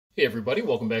Hey everybody,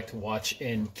 welcome back to Watch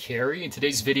and Carry. In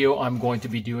today's video, I'm going to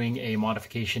be doing a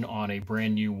modification on a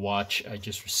brand new watch I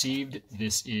just received.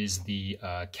 This is the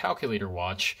calculator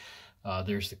watch.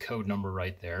 There's the code number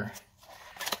right there.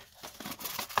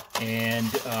 And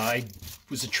I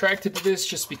was attracted to this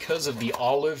just because of the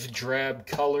olive drab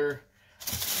color.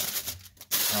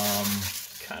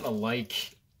 Kind of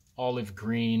like olive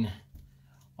green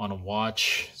on a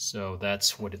watch, so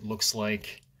that's what it looks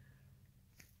like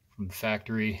from the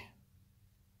factory.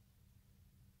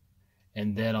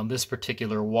 And then on this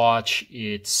particular watch,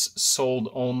 it's sold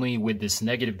only with this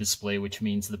negative display, which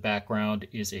means the background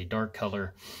is a dark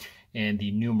color and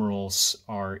the numerals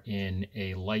are in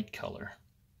a light color.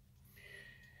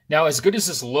 Now, as good as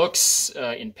this looks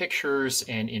in pictures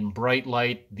and in bright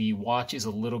light, the watch is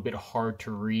a little bit hard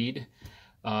to read,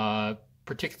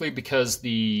 particularly because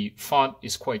the font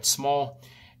is quite small.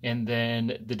 And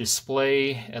then the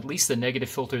display, at least the negative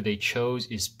filter they chose,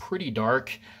 is pretty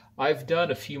dark. I've done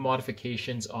a few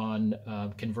modifications on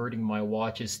converting my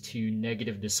watches to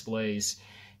negative displays,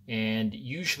 and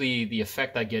usually the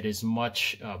effect I get is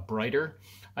much brighter.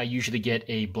 I usually get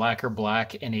a blacker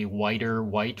black and a whiter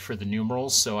white for the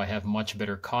numerals, so I have much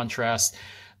better contrast.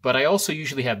 But I also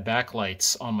usually have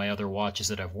backlights on my other watches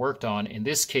that I've worked on. In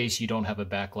this case, you don't have a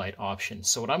backlight option.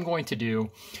 So what I'm going to do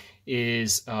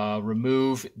is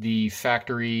remove the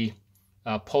factory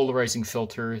polarizing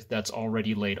filter that's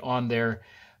already laid on there,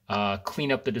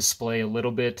 clean up the display a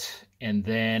little bit, and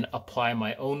then apply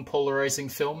my own polarizing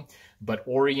film, but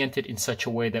orient it in such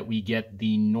a way that we get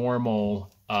the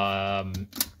normal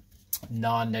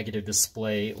non-negative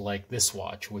display like this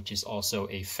watch, which is also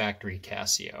a factory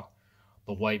Casio.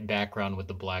 The white background with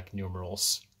the black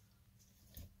numerals.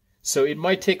 So it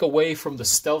might take away from the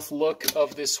stealth look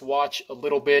of this watch a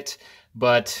little bit,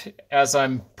 but as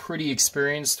I'm pretty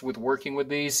experienced with working with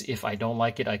these, if I don't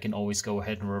like it, I can always go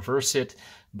ahead and reverse it.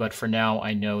 But for now,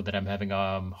 I know that I'm having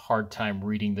a hard time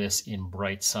reading this in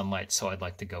bright sunlight, so I'd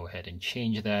like to go ahead and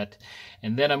change that.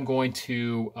 And then I'm going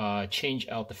to change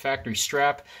out the factory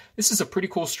strap. This is a pretty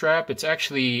cool strap. It's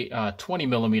actually 20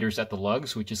 millimeters at the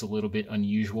lugs, which is a little bit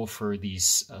unusual for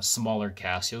these smaller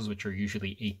Casios, which are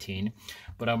usually 18.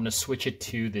 But I'm going to switch it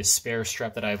to this spare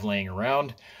strap that I have laying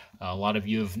around. A lot of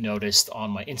you have noticed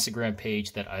on my Instagram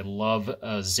page that I love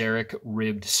Xeric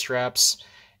ribbed straps,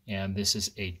 and this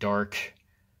is a dark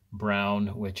brown,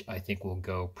 which I think will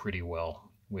go pretty well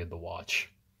with the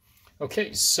watch.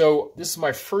 Okay, so this is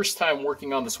my first time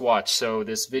working on this watch, so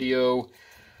this video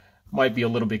might be a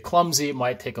little bit clumsy. It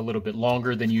might take a little bit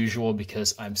longer than usual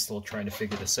because I'm still trying to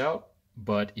figure this out.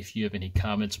 But if you have any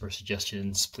comments or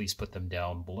suggestions, please put them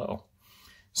down below.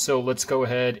 So let's go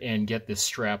ahead and get this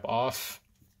strap off.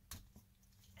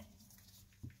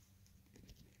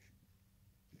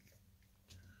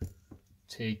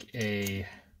 Take a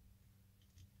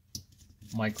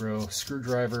micro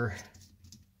screwdriver,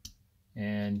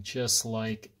 and just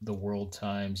like the World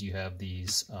Times, you have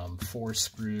these 4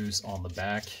 screws on the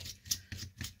back.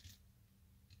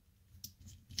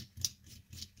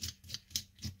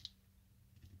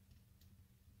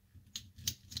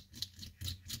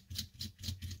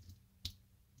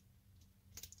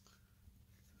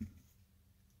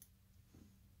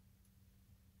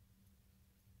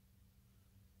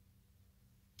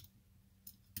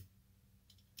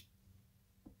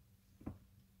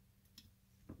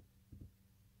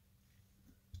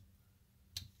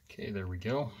 Okay, there we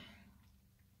go.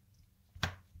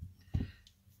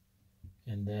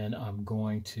 And then I'm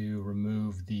going to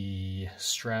remove the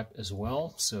strap as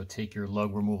well. So take your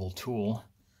lug removal tool,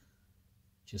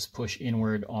 just push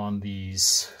inward on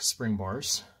these spring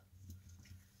bars,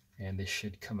 and this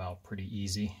should come out pretty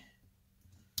easy.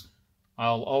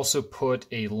 I'll also put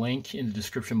a link in the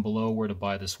description below where to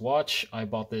buy this watch. I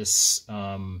bought this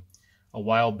a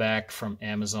while back from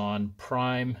Amazon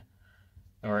Prime,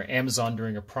 or Amazon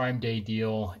during a Prime Day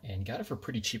deal, and got it for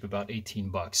pretty cheap, about 18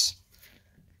 bucks.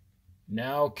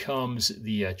 Now comes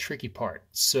the tricky part.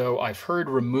 So I've heard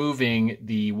removing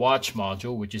the watch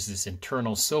module, which is this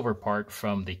internal silver part,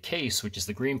 from the case, which is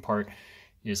the green part,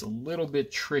 is a little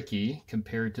bit tricky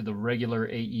compared to the regular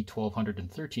AE 1200 and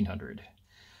 1300.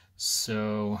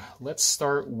 So let's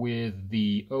start with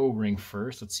the O-ring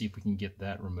first. Let's see if we can get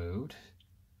that removed.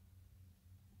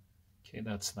 Okay,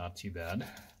 that's not too bad.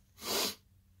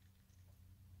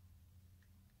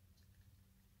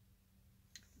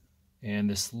 And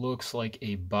this looks like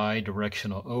a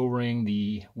bi-directional O-ring.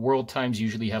 The World Times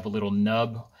usually have a little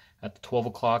nub at the 12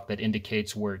 o'clock that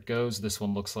indicates where it goes. This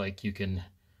one looks like you can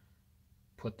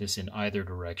put this in either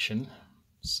direction.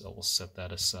 So we'll set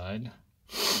that aside.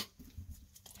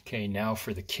 Okay, now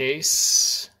for the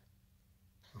case,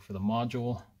 or for the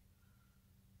module.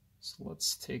 So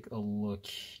let's take a look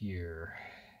here.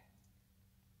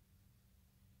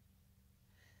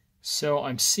 So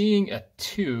I'm seeing a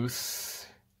tooth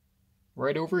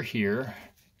right over here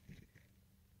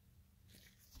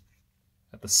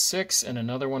at the 6 and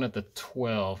another one at the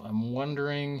 12. I'm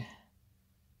wondering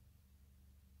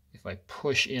if I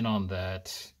push in on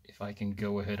that, if I can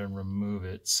go ahead and remove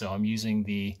it. So I'm using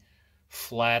the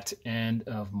flat end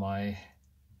of my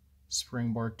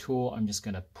spring bar tool. I'm just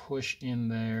going to push in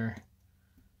there.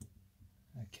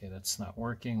 Okay, that's not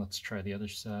working. Let's try the other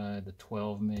side, the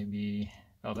 12 maybe.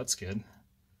 Oh, that's good.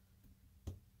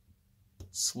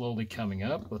 Slowly coming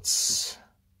up. Let's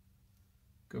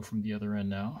go from the other end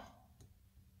now.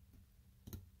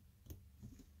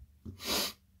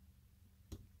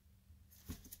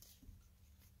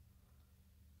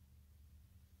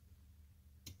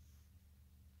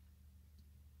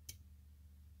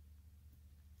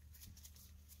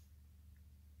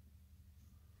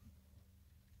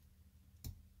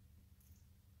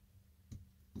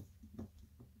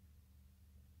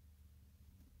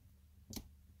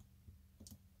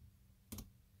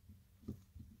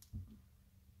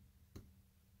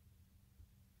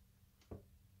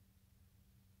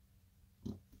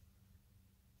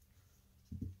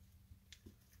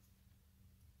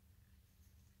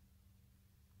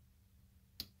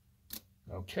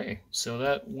 Okay, so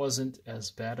that wasn't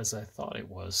as bad as I thought it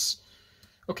was.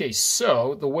 Okay,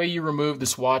 so the way you remove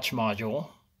this watch module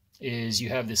is you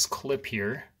have this clip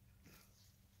here.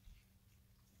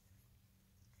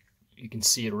 You can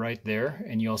see it right there,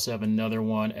 and you also have another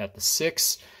one at the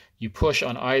 6. You push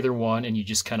on either one and you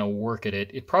just kind of work at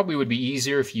it. It probably would be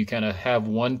easier if you kind of have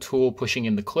one tool pushing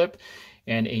in the clip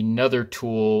and another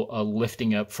tool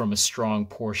lifting up from a strong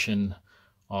portion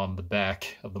on the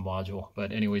back of the module.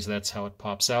 But anyways, that's how it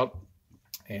pops out.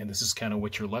 And this is kind of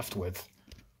what you're left with.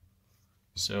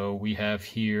 So we have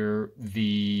here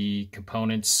the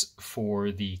components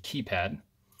for the keypad.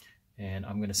 And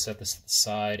I'm going to set this to the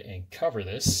side and cover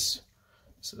this.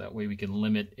 So that way we can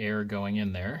limit air going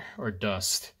in there, or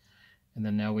dust. And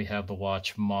then now we have the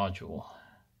watch module.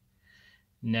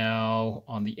 Now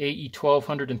on the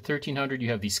AE1200 and 1300 you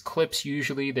have these clips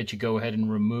usually that you go ahead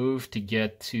and remove to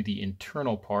get to the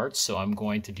internal parts, so I'm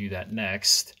going to do that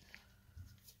next.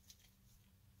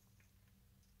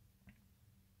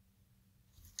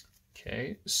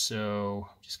 Okay, so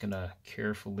I'm just going to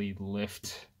carefully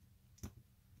lift the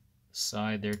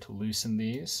side there to loosen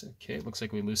these. Okay, it looks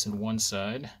like we loosened one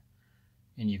side,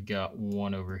 and you've got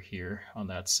one over here on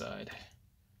that side.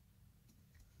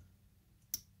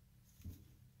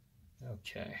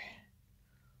 Okay.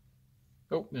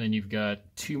 Oh, and then you've got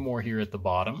two more here at the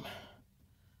bottom.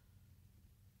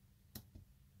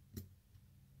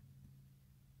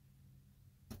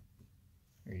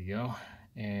 There you go.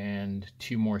 And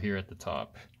two more here at the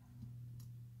top.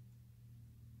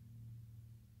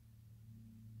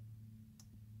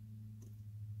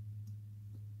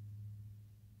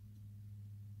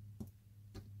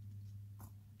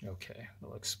 Okay, that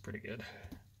looks pretty good.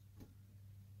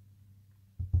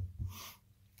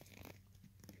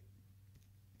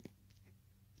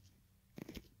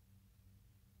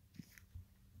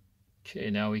 Okay,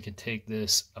 now we can take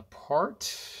this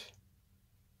apart.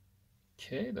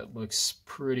 Okay, that looks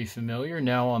pretty familiar.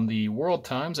 Now on the world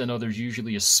times, I know there's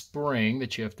usually a spring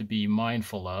that you have to be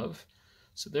mindful of.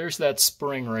 So there's that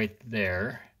spring right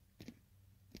there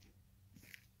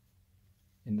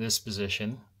in this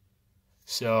position.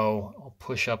 So I'll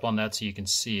push up on that so you can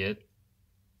see it.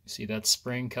 See that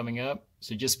spring coming up?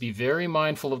 So just be very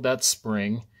mindful of that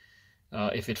spring.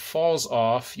 If it falls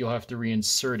off, you'll have to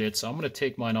reinsert it. So I'm going to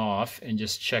take mine off and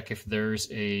just check if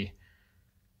there's a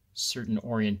certain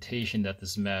orientation that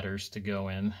this matters to go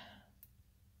in.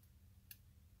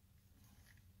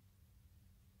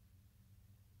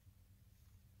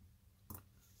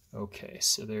 Okay,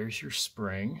 so there's your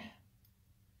spring.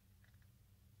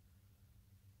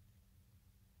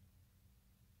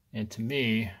 And to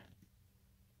me,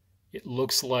 it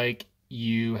looks like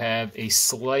you have a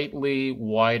slightly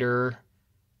wider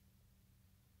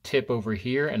tip over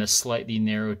here and a slightly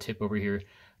narrow tip over here.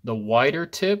 The wider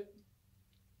tip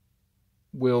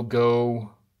will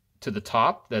go to the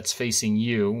top that's facing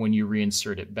you when you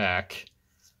reinsert it back.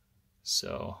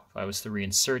 So if I was to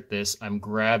reinsert this, I'm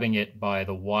grabbing it by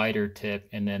the wider tip,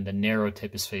 and then the narrow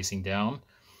tip is facing down.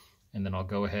 And then I'll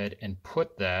go ahead and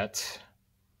put that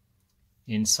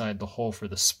inside the hole for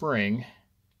the spring,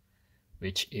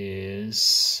 which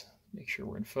is, make sure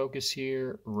we're in focus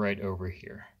here, right over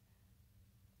here.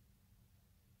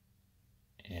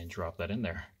 And drop that in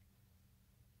there.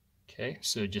 Okay,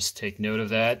 so just take note of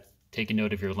that. Take a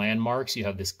note of your landmarks. You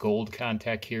have this gold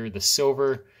contact here, the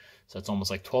silver. So it's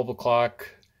almost like 12 o'clock,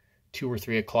 2 or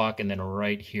 3 o'clock, and then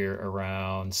right here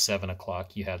around 7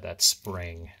 o'clock, you have that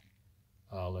spring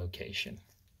location.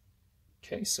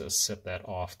 Okay, so set that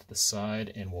off to the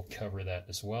side, and we'll cover that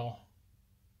as well.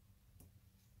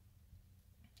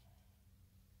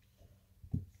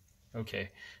 Okay,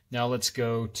 now let's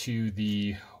go to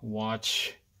the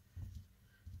watch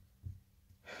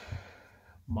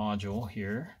module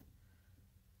here.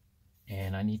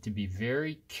 And I need to be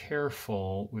very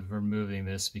careful with removing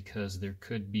this because there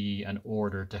could be an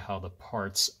order to how the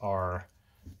parts are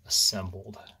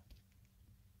assembled.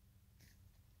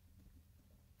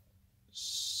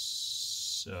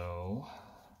 So,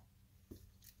 I'm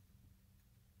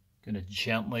going to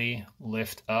gently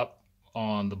lift up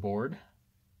on the board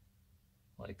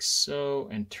like so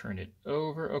and turn it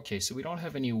over. Okay, so we don't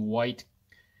have any white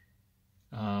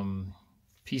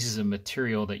pieces of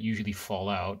material that usually fall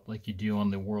out like you do on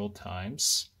the World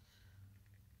Times.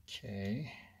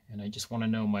 Okay, and I just want to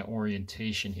know my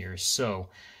orientation here. So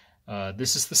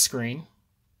this is the screen,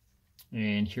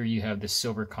 and here you have the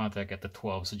silver contact at the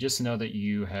 12. So just know that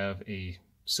you have a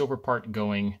silver part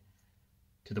going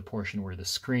to the portion where the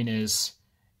screen is,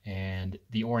 and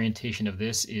the orientation of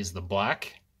this is the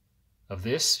black of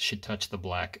this should touch the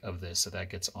black of this, so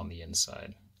that gets on the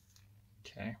inside.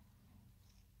 Okay.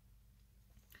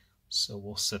 So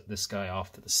we'll set this guy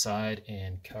off to the side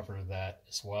and cover that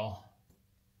as well.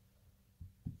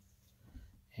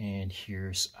 And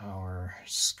here's our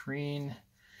screen.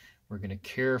 We're going to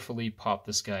carefully pop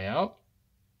this guy out.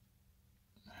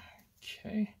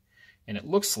 Okay. And it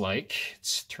looks like,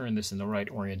 let's turn this in the right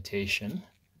orientation.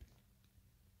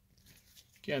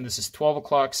 Again, this is 12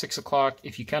 o'clock, 6 o'clock.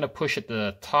 If you kind of push at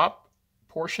the top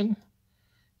portion,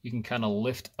 you can kind of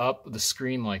lift up the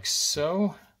screen like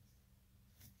so.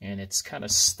 And it's kind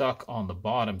of stuck on the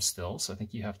bottom still, so I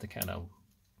think you have to kind of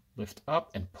lift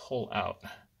up and pull out.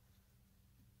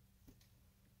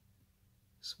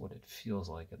 That's what it feels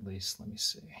like, at least. Let me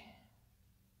see.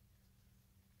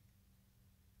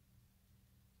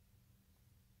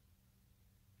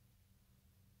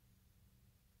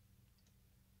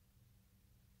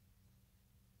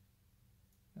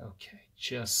 Okay,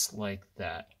 just like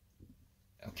that.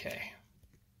 Okay.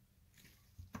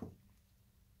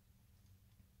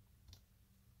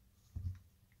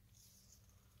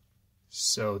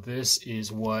 So this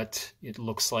is what it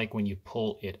looks like when you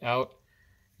pull it out.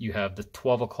 You have the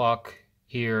 12 o'clock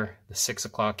here, the 6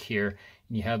 o'clock here,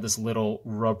 and you have this little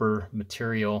rubber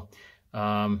material.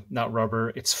 Not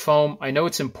rubber, it's foam. I know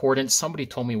it's important. Somebody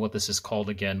told me what this is called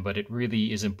again, but it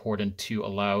really is important to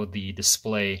allow the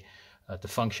display to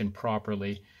function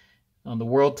properly. On the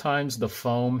World Times, the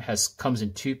foam comes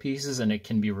in 2 pieces and it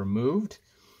can be removed.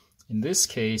 In this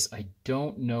case, I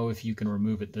don't know if you can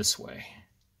remove it this way.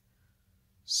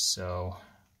 So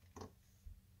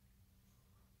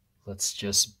let's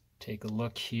just take a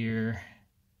look here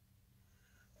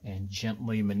and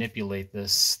gently manipulate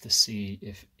this to see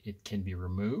if it can be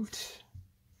removed.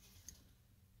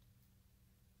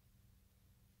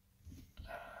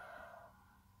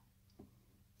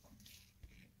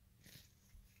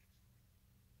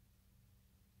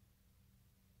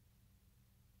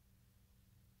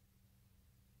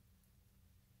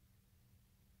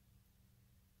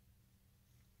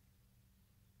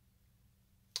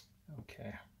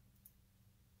 Okay.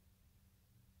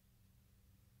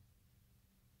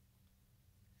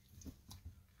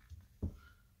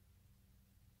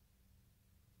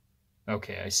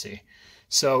 Okay, I see.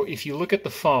 So if you look at the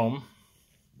foam,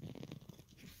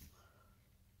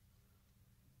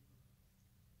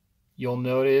 you'll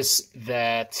notice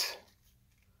that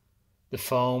the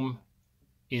foam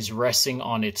is resting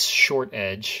on its short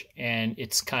edge and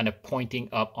it's kind of pointing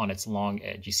up on its long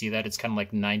edge. You see that? It's kind of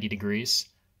like 90 degrees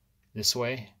this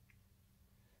way.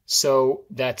 So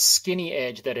that skinny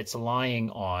edge that it's lying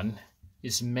on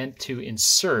is meant to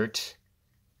insert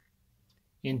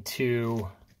into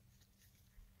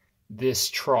this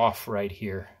trough right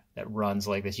here that runs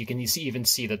like this. You can even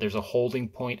see that there's a holding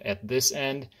point at this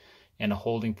end and a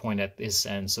holding point at this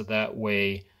end, so that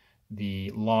way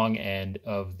the long end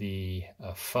of the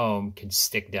foam can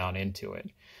stick down into it.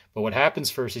 But what happens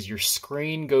first is your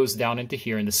screen goes down into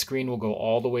here, and the screen will go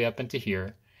all the way up into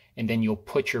here, and then you'll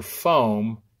put your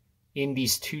foam in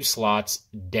these 2 slots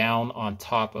down on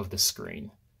top of the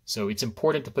screen. So it's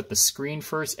important to put the screen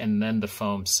first and then the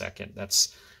foam second.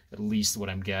 That's at least what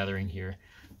I'm gathering here.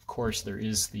 Of course, there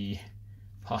is the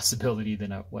possibility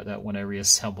that when I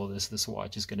reassemble this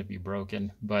watch is going to be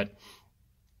broken. But,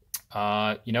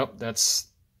 you know, that's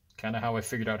kind of how I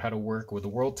figured out how to work with the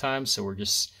World Times. So we're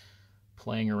just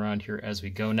playing around here as we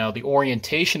go. Now the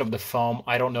orientation of the foam,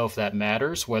 I don't know if that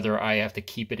matters, whether I have to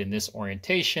keep it in this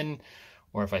orientation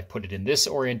or if I put it in this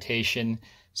orientation.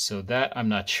 So that I'm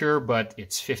not sure, but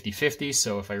it's 50-50.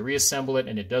 So if I reassemble it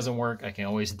and it doesn't work, I can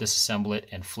always disassemble it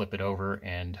and flip it over,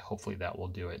 and hopefully that will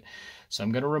do it. So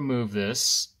I'm going to remove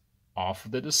this off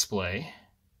of the display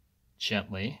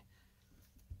gently,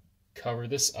 cover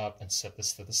this up and set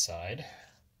this to the side.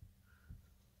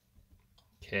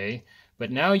 Okay,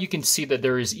 but now you can see that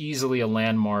there is easily a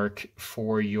landmark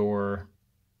for your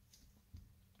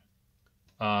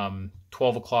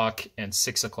 12 o'clock and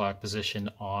 6 o'clock position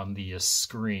on the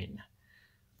screen.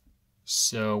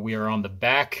 So we are on the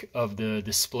back of the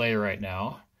display right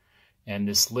now, and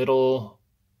this little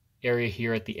area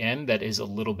here at the end that is a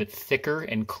little bit thicker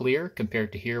and clear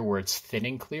compared to here where it's thin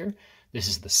and clear, this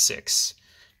is the 6.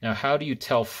 Now how do you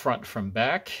tell front from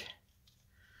back?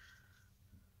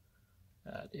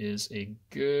 That is a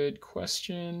good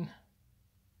question.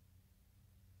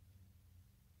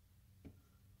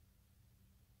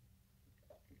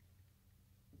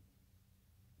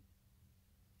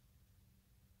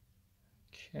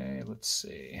 Okay, let's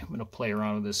see. I'm going to play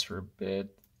around with this for a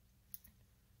bit.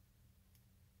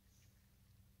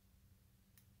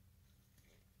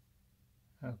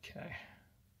 Okay.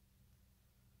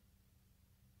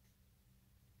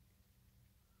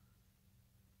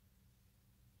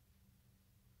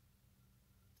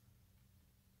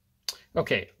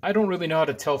 Okay, I don't really know how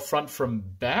to tell front from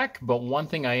back, but one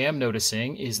thing I am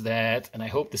noticing is that, and I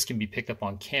hope this can be picked up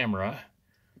on camera.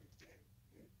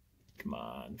 Come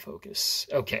on, focus.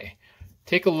 Okay,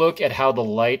 take a look at how the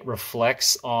light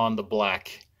reflects on the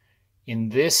black. In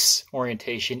this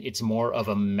orientation, it's more of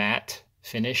a matte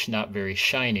finish, not very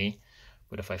shiny.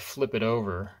 But if I flip it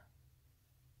over,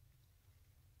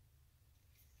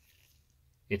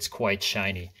 it's quite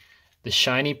shiny. The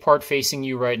shiny part facing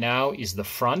you right now is the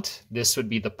front. This would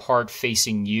be the part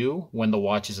facing you when the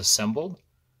watch is assembled.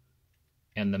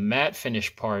 And the matte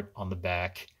finish part on the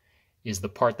back is the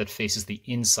part that faces the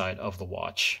inside of the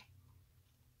watch.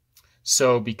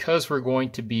 So because we're going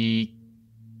to be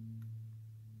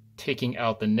taking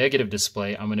out the negative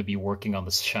display, I'm going to be working on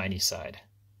the shiny side.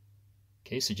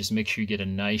 Okay, so just make sure you get a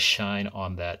nice shine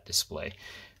on that display.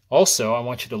 Also, I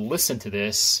want you to listen to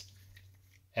this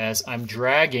as I'm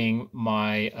dragging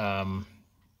my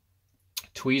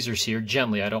tweezers here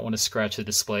gently. I don't want to scratch the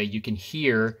display. You can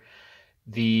hear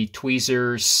the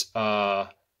tweezers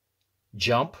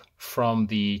jump from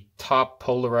the top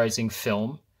polarizing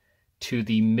film to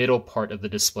the middle part of the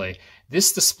display.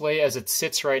 This display, as it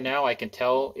sits right now, I can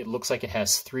tell it looks like it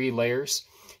has 3 layers.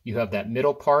 You have that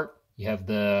middle part, you have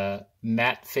the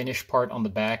matte finish part on the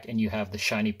back, and you have the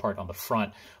shiny part on the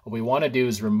front. What we want to do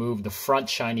is remove the front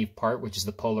shiny part, which is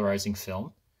the polarizing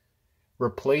film,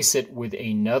 replace it with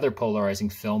another polarizing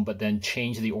film, but then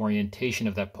change the orientation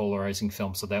of that polarizing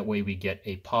film so that way we get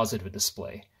a positive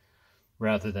display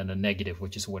rather than a negative,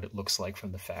 which is what it looks like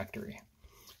from the factory.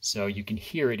 So you can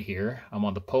hear it here. I'm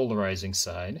on the polarizing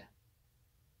side.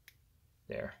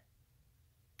 There.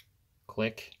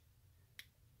 Click.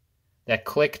 That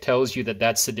click tells you that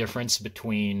that's the difference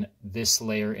between this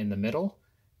layer in the middle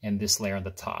and this layer on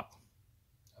the top.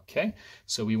 Okay,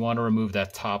 so we want to remove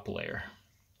that top layer.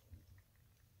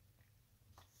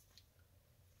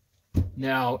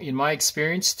 Now, in my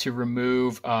experience, to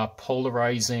remove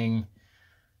polarizing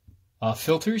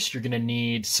filters, you're going to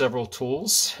need several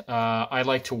tools. I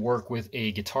like to work with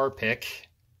a guitar pick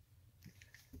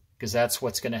because that's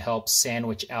what's going to help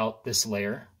sandwich out this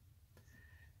layer.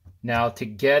 Now, to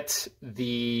get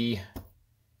the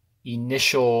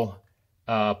initial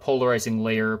polarizing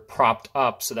layer propped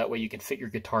up so that way you can fit your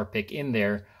guitar pick in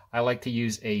there, I like to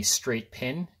use a straight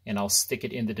pin, and I'll stick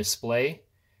it in the display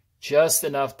just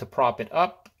enough to prop it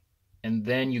up, and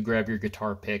then you grab your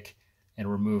guitar pick and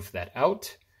remove that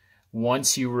out.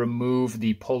 Once you remove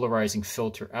the polarizing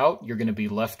filter out, you're going to be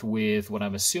left with what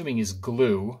I'm assuming is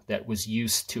glue that was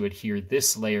used to adhere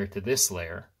this layer to this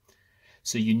layer.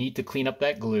 So you need to clean up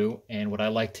that glue, and what I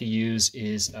like to use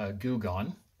is Goo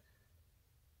Gone.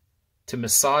 To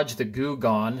massage the Goo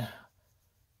Gone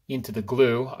into the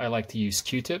glue, I like to use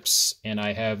Q-tips, and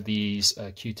I have these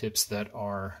Q-tips that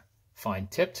are fine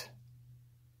tipped,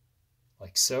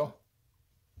 like so.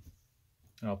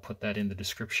 And I'll put that in the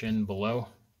description below.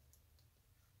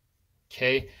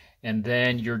 Okay, and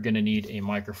then you're going to need a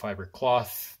microfiber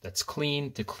cloth that's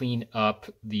clean to clean up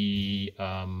the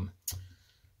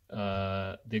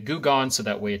Goo Gone so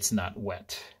that way it's not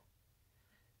wet.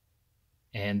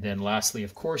 And then lastly,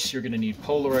 of course, you're going to need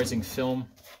polarizing film.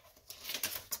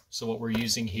 So what we're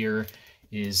using here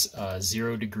is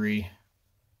 0 degree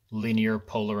linear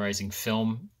polarizing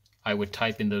film. I would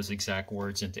type in those exact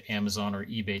words into Amazon or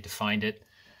eBay to find it,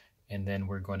 and then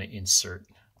we're going to insert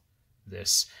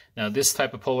this. Now this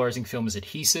type of polarizing film is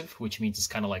adhesive, which means it's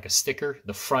kind of like a sticker.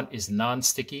 The front is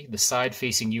non-sticky. The side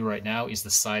facing you right now is the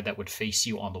side that would face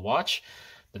you on the watch.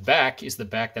 The back is the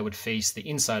back that would face the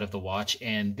inside of the watch,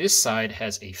 and this side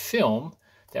has a film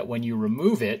that when you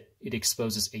remove it, it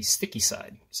exposes a sticky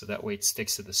side, so that way it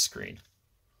sticks to the screen.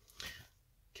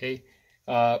 Okay,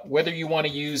 whether you want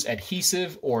to use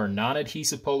adhesive or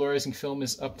non-adhesive polarizing film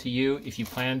is up to you. If you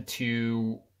plan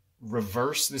to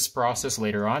reverse this process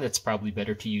later on, it's probably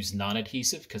better to use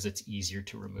non-adhesive because it's easier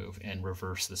to remove and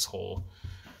reverse this whole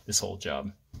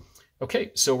job.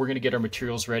 Okay, so we're going to get our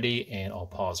materials ready, and I'll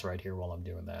pause right here while I'm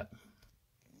doing that.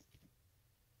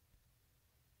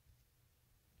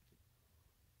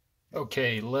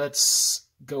 Okay, let's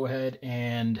go ahead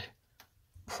and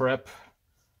prep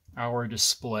our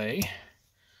display.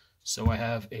 So I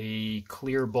have a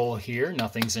clear bowl here,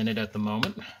 nothing's in it at the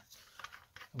moment.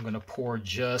 I'm going to pour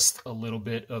just a little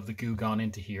bit of the Goo Gone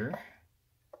into here.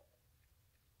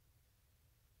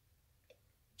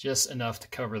 Just enough to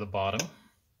cover the bottom.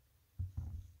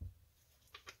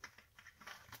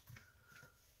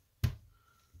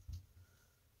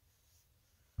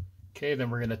 Okay,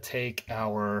 then we're going to take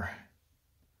our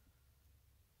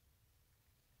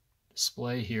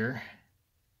display here.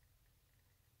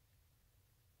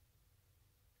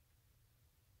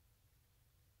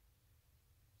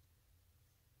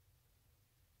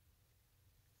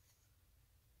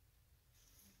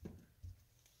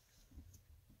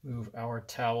 Move our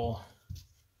towel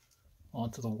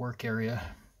onto the work area.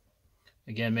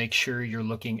 Again, make sure you're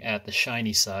looking at the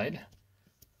shiny side.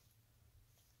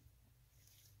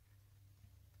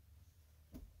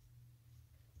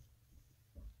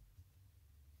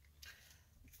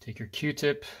 Take your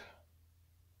Q-tip,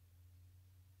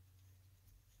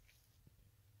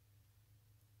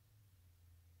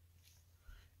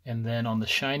 and then on the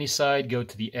shiny side, go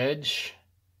to the edge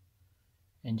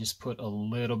and just put a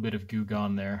little bit of Goo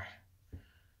Gone there.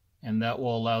 And that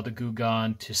will allow the Goo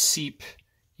Gone to seep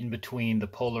in between the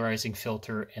polarizing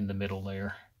filter and the middle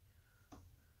layer.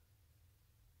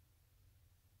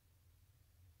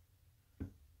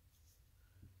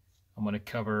 I'm going to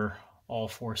cover all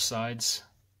four sides.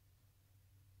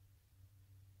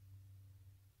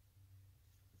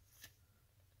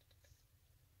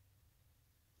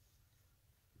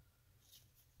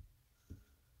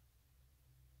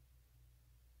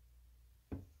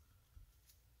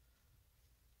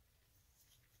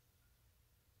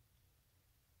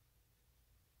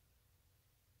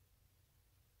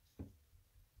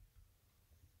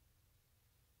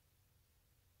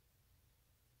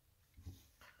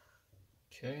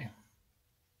 Okay,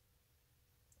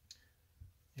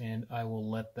 and I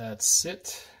will let that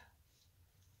sit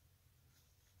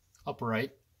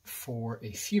upright for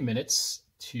a few minutes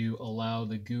to allow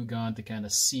the Goo Gone to kind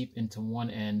of seep into one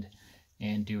end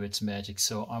and do its magic.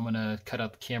 So I'm going to cut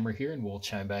out the camera here and we'll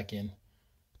chime back in.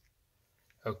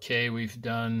 Okay, we've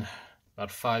done about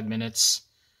 5 minutes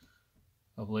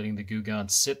of letting the Goo Gone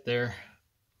sit there.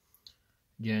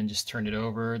 Again, just turn it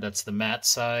over. That's the matte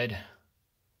side.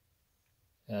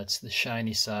 That's the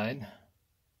shiny side.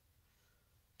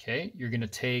 Okay, you're going to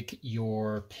take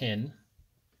your pin.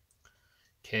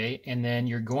 Okay, and then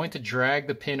you're going to drag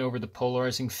the pin over the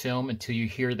polarizing film until you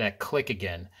hear that click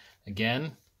again.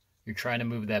 Again, you're trying to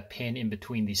move that pin in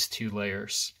between these two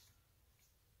layers.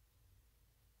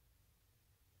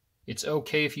 It's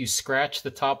okay if you scratch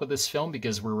the top of this film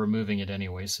because we're removing it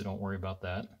anyway, so don't worry about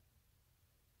that.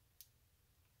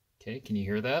 Okay, can you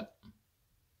hear that?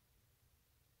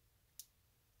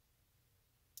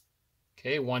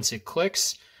 Okay, once it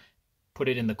clicks, put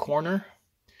it in the corner,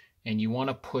 and you want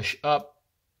to push up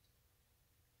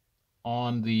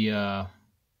on the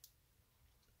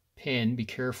pin. Be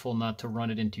careful not to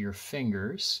run it into your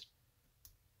fingers.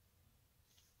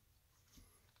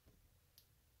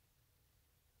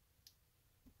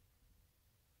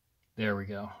 There we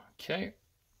go. Okay,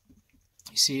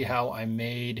 you see how I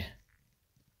made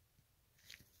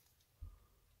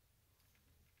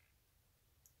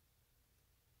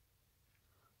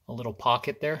a little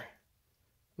pocket there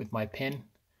with my pin.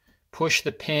 Push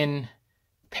the pin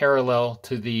parallel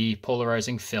to the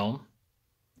polarizing film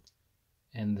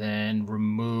and then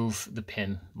remove the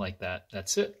pin like that.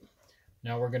 That's it.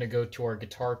 Now we're going to go to our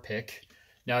guitar pick.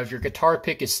 Now if your guitar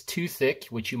pick is too thick,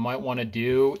 what you might want to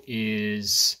do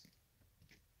is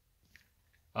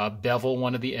bevel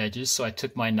one of the edges. So I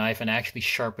took my knife and actually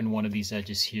sharpened one of these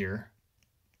edges here.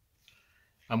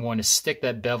 I'm going to stick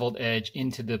that beveled edge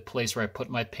into the place where I put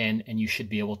my pin, and you should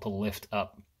be able to lift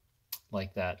up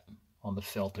like that on the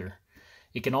filter.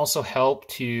 It can also help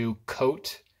to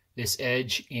coat this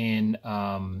edge in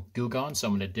Goo Gone. So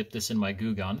I'm going to dip this in my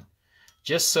Goo Gone,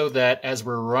 just so that as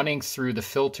we're running through the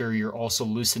filter, you're also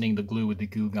loosening the glue with the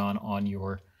Goo Gone on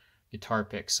your guitar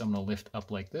pick. So I'm going to lift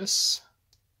up like this.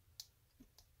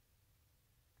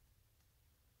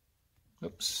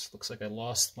 Oops, looks like I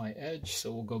lost my edge,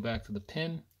 so we'll go back to the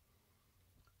pin,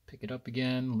 pick it up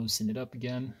again, loosen it up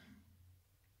again.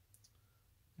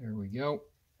 There we go.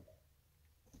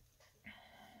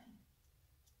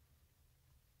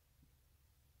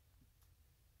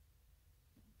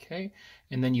 Okay,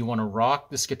 and then you want to rock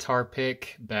this guitar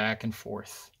pick back and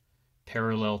forth,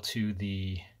 parallel to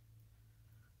the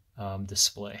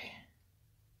display.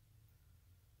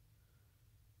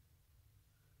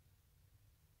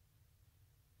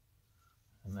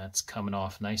 And that's coming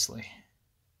off nicely.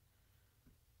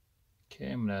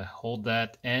 Okay, I'm going to hold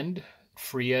that end,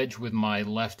 free edge with my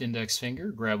left index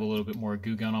finger, grab a little bit more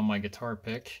Goo Gone on my guitar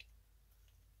pick.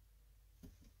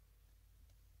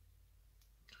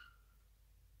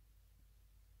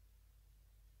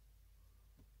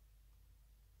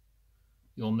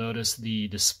 You'll notice the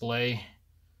display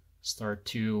start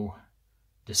to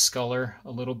discolor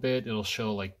a little bit. It'll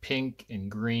show like pink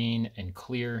and green and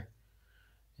clear.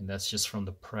 And that's just from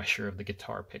the pressure of the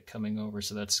guitar pick coming over,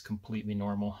 so that's completely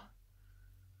normal.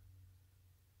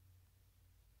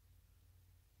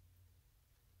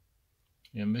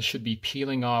 And this should be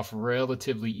peeling off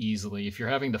relatively easily. If you're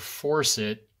having to force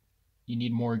it, you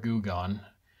need more Goo Gone,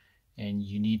 and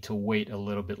you need to wait a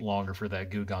little bit longer for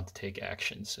that Goo Gone to take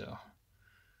action. So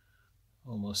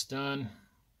almost done.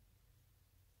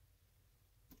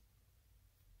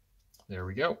 There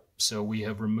we go. So we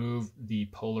have removed the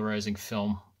polarizing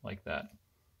film like that.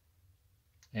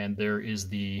 And there is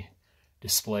the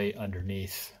display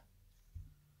underneath.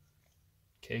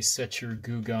 Okay, set your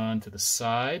Goo Gone to the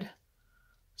side.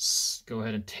 Go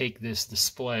ahead and take this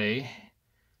display,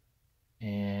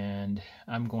 and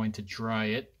I'm going to dry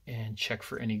it and check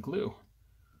for any glue.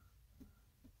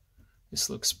 This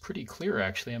looks pretty clear,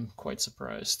 actually. I'm quite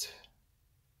surprised.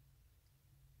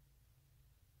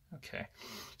 Okay,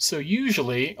 so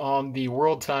usually on the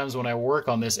world times when I work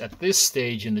on this at this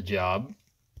stage in the job,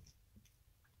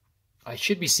 I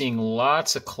should be seeing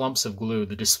lots of clumps of glue.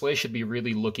 The display should be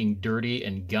really looking dirty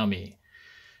and gummy.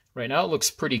 Right now it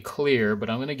looks pretty clear, but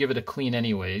I'm going to give it a clean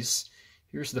anyways.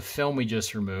 Here's the film we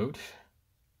just removed.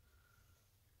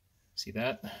 See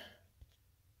that?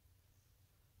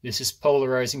 This is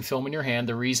polarizing film in your hand.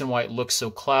 The reason why it looks so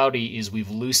cloudy is we've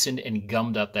loosened and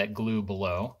gummed up that glue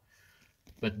below.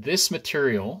 But this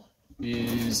material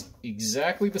is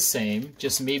exactly the same,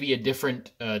 just maybe a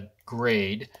different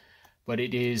grade, but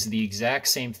it is the exact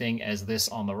same thing as this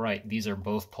on the right. These are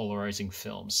both polarizing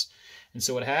films. And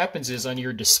so what happens is on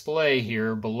your display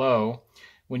here below,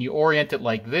 when you orient it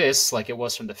like this, like it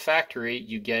was from the factory,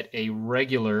 you get a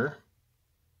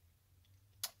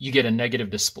negative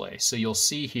display. So you'll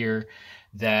see here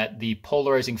that the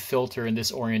polarizing filter in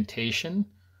this orientation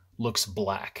looks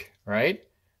black, right?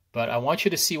 But I want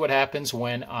you to see what happens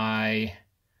when I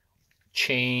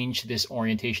change this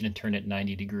orientation and turn it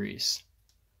 90 degrees.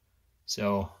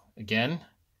 So again,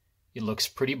 it looks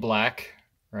pretty black,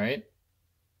 right?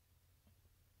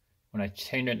 When I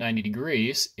turn it 90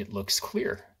 degrees, it looks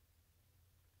clear.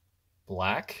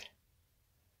 Black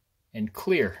and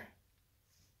clear.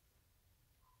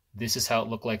 This is how it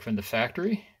looked like from the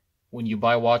factory. When you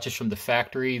buy watches from the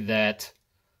factory that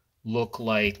look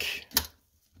like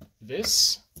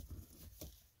this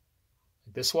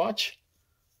watch,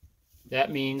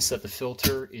 that means that the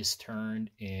filter is turned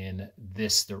in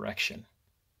this direction.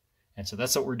 And so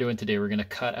that's what we're doing today. We're going to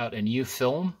cut out a new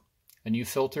film, a new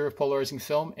filter of polarizing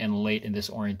film, and lay it in this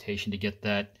orientation to get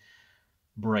that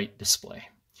bright display.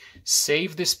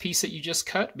 Save this piece that you just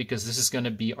cut, because this is going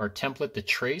to be our template to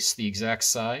trace the exact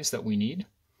size that we need.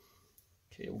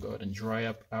 Okay, we'll go ahead and dry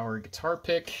up our guitar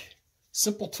pick.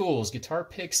 Simple tools, guitar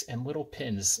picks and little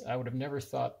pins. I would have never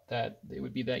thought that they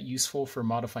would be that useful for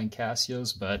modifying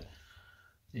Casios, but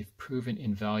they've proven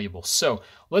invaluable. So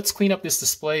let's clean up this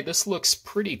display. This looks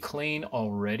pretty clean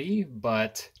already,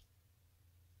 but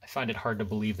I find it hard to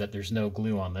believe that there's no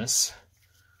glue on this.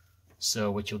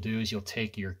 So what you'll do is you'll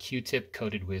take your Q-tip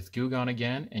coated with Goo Gone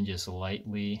again and just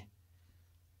lightly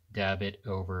dab it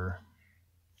over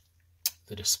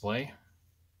the display,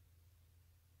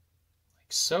 like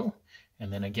so.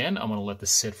 And then again, I'm going to let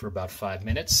this sit for about 5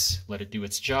 minutes, let it do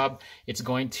its job. It's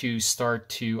going to start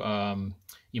to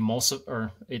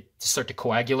start to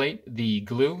coagulate the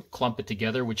glue, clump it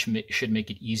together, which should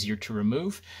make it easier to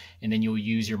remove. And then you'll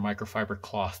use your microfiber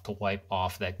cloth to wipe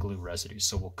off that glue residue.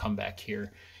 So we'll come back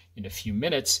here in a few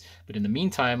minutes. But in the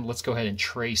meantime, let's go ahead and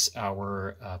trace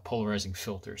our polarizing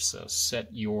filter. So set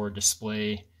your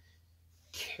display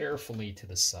carefully to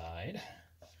the side.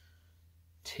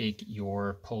 Take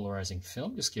your polarizing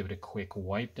film, just give it a quick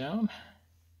wipe down.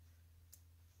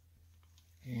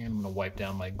 And I'm going to wipe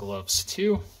down my gloves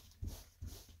too.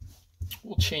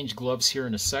 We'll change gloves here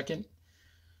in a second.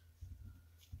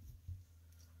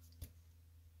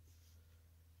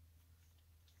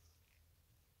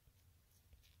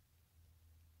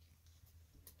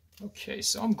 Okay,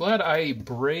 so I'm glad I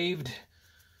braved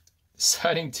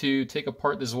deciding to take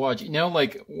apart this watch. You know,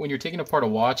 like when you're taking apart a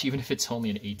watch, even if it's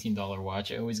only an $18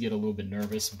 watch, I always get a little bit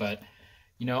nervous. But,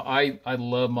 you know, I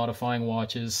love modifying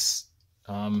watches.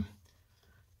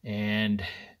 And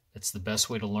it's the best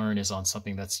way to learn is on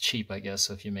something that's cheap, I guess.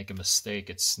 So if you make a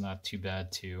mistake, it's not too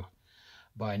bad to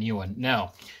buy a new one.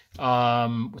 Now,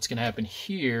 what's going to happen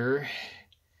here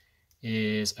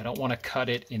is I don't want to cut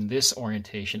it in this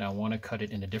orientation. I want to cut it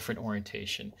in a different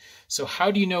orientation. So how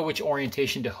do you know which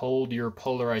orientation to hold your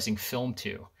polarizing film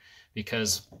to?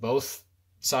 Because both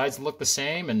sides look the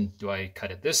same, and do I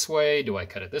cut it this way? Do I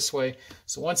cut it this way?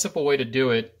 So one simple way to do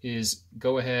it is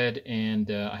go ahead and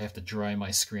I have to dry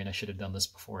my screen. I should have done this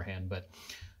beforehand, but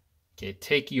okay,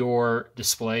 take your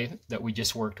display that we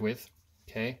just worked with,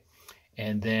 okay,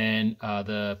 and then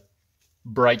the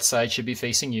bright side should be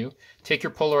facing you. Take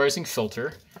your polarizing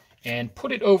filter and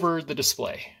put it over the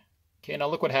display. Okay, now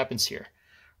look what happens here.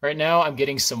 Right now I'm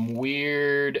getting some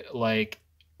weird, like,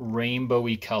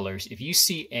 rainbowy colors. If you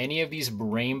see any of these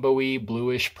rainbowy,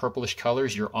 bluish, purplish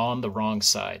colors, you're on the wrong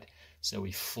side. So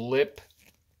we flip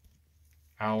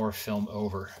our film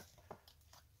over.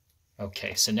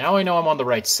 Okay, so now I know I'm on the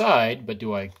right side, but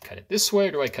do I cut it this way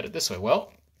or do I cut it this way?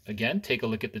 Well, again, take a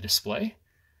look at the display.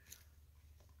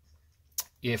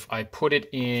 If I put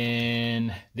it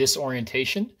in this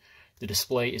orientation, the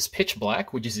display is pitch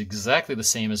black, which is exactly the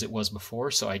same as it was before,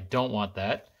 so I don't want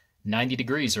that. 90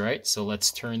 degrees, right? So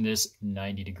let's turn this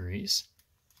 90 degrees.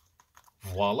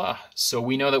 Voila. So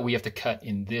we know that we have to cut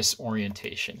in this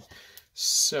orientation.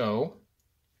 So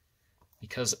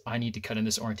because I need to cut in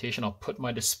this orientation, I'll put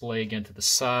my display again to the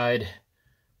side,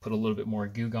 put a little bit more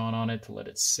Goo Gone on it to let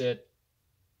it sit.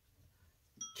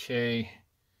 Okay.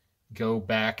 Go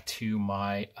back to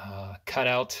my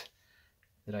cutout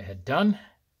that I had done.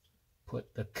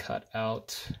 Put the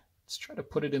cutout, let's try to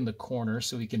put it in the corner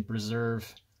so we can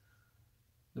preserve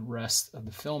the rest of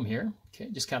the film here. Okay,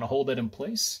 just kind of hold that in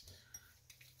place.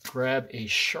 Grab a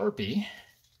Sharpie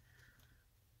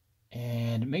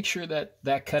and make sure that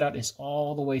that cutout is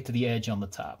all the way to the edge on the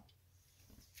top.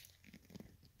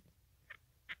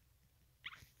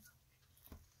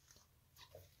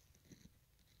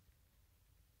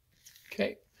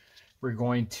 Okay, we're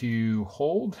going to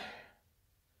hold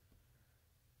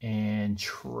and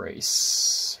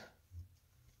trace.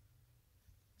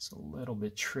 It's a little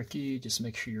bit tricky. Just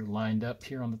make sure you're lined up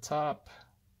here on the top.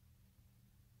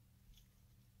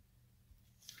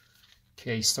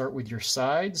 Okay, start with your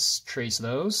sides, trace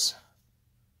those.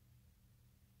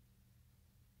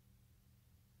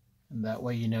 And that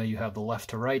way you know you have the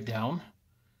left to right down.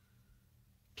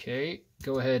 Okay,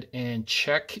 go ahead and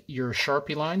check your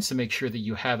Sharpie lines to make sure that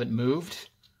you haven't moved.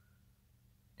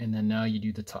 And then now you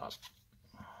do the top.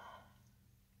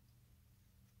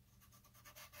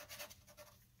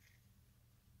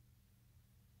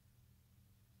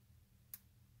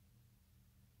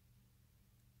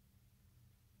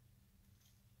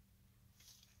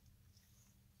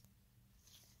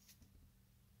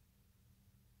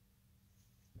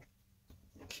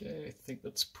 Okay, I think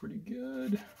that's pretty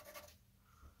good.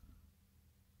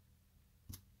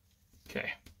 Okay.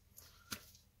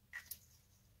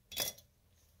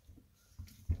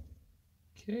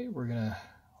 Okay, we're gonna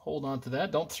hold on to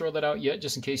that. Don't throw that out yet,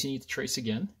 just in case you need to trace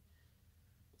again.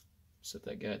 Set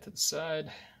that guy to the side.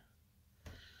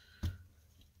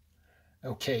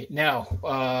 Okay,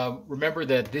 now remember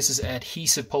that this is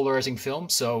adhesive polarizing film,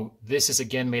 so this is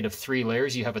again made of 3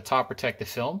 layers. You have a top protective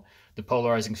film, the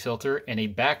polarizing filter, and a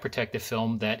back protective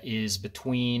film that is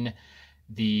between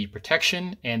the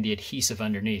protection and the adhesive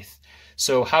underneath.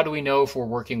 So how do we know if we're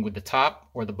working with the top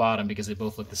or the bottom, because they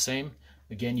both look the same?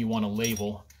 Again, you want to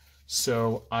label.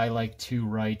 So I like to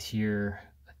write here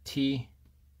a T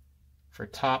for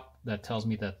top. That tells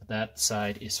me that that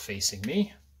side is facing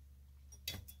me.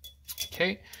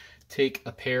 Okay, take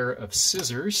a pair of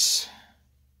scissors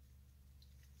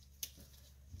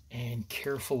and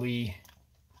carefully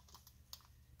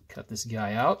cut this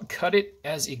guy out. Cut it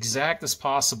as exact as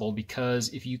possible, because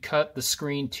if you cut the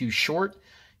screen too short,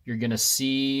 you're going to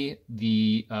see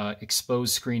the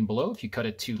exposed screen below. If you cut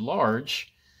it too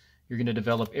large, you're going to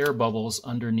develop air bubbles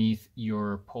underneath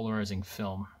your polarizing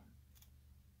film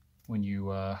when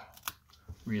you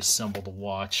reassemble the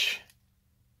watch.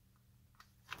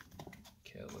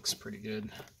 Okay, that looks pretty good.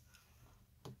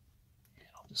 And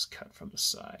I'll just cut from the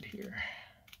side here.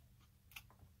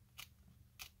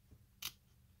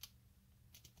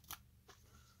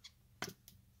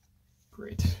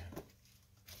 Great.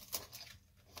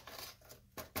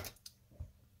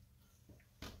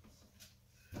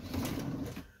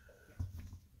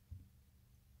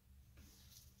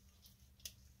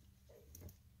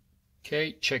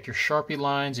 Okay, check your Sharpie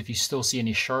lines. If you still see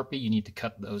any Sharpie, you need to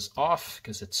cut those off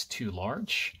because it's too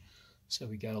large. So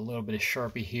we got a little bit of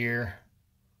Sharpie here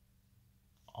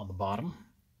on the bottom.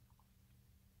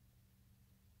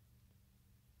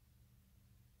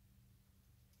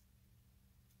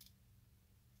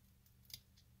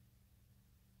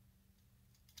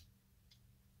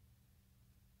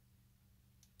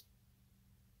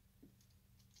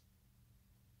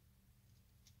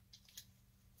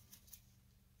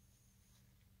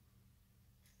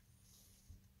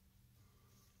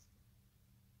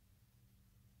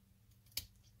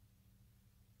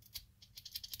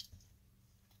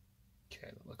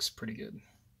 Okay, that looks pretty good.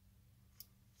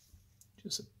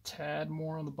 Just a tad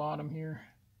more on the bottom here.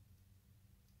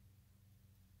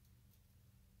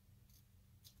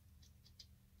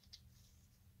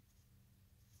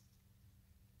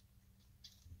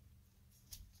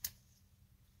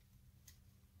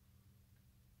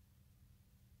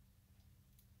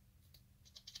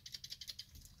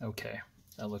 Okay,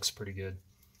 that looks pretty good.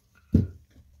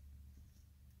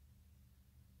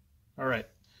 All right,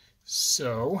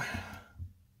 so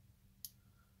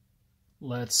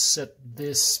let's set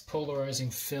this polarizing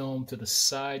film to the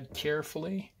side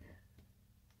carefully.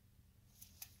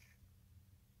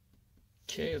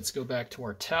 Okay, let's go back to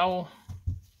our towel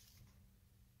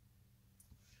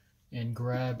and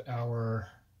grab our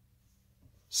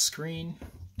screen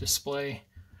display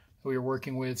that we were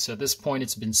working with. So at this point,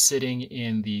 it's been sitting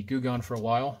in the Goo Gone for a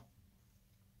while.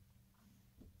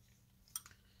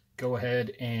 Go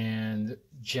ahead and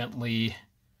gently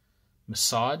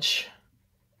massage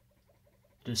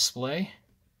the display,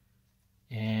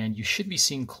 and you should be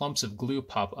seeing clumps of glue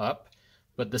pop up.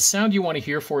 But the sound you want to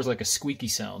hear for is like a squeaky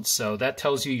sound. So that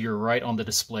tells you you're right on the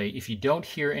display. If you don't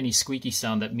hear any squeaky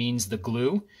sound, that means the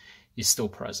glue is still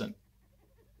present.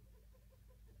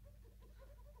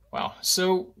 Wow,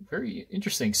 so very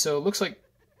interesting. So it looks like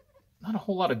not a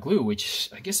whole lot of glue, which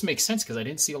I guess makes sense because I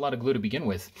didn't see a lot of glue to begin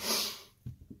with.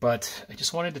 But I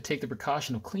just wanted to take the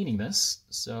precaution of cleaning this.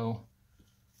 So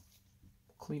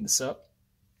clean this up.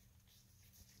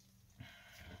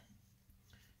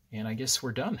 And I guess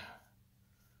we're done.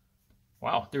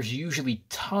 Wow, there's usually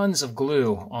tons of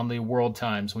glue on the World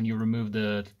Times when you remove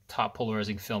the top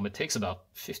polarizing film. It takes about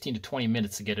 15 to 20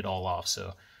 minutes to get it all off.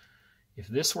 So if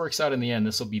this works out in the end,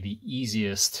 this will be the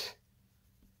easiest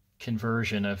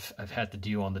conversion I've had to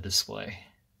do on the display.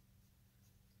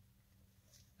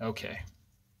 Okay,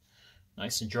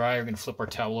 nice and dry. We're going to flip our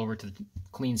towel over to the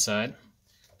clean side.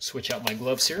 Switch out my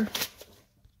gloves here.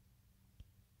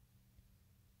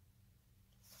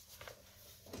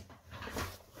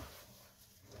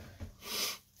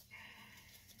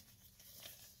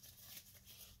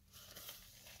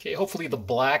 Okay, hopefully the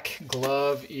black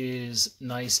glove is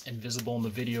nice and visible in the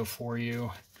video for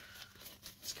you.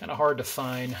 It's kind of hard to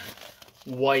find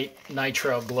white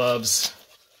nitrile gloves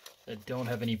that don't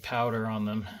have any powder on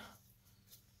them.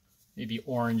 Maybe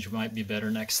orange might be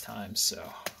better next time,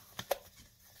 so.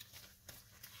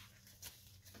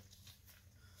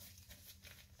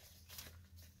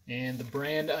 And the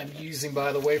brand I'm using,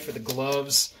 by the way, for the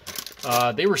gloves,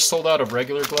 they were sold out of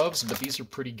regular gloves, but these are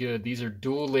pretty good. These are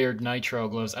dual layered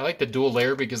nitrile gloves. I like the dual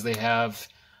layer because they have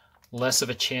less of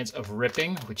a chance of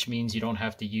ripping, which means you don't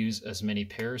have to use as many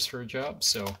pairs for a job.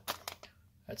 So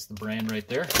that's the brand right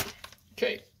there.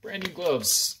 Okay, brand new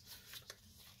gloves.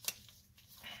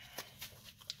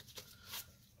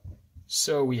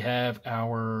 So we have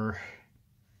our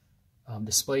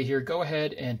display here. Go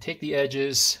ahead and take the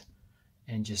edges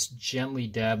and just gently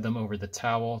dab them over the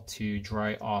towel to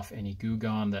dry off any Goo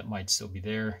Gone that might still be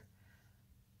there.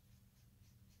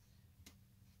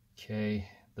 Okay,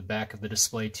 the back of the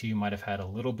display too might have had a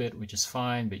little bit, which is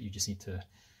fine, but you just need to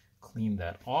clean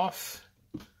that off.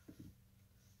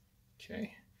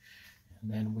 Okay,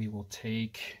 and then we will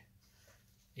take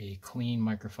a clean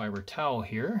microfiber towel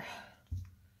here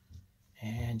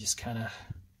and just kind of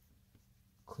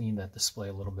clean that display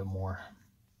a little bit more.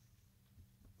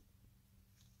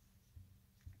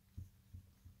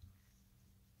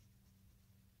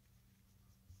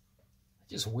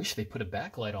 just wish they put a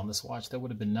backlight on this watch. That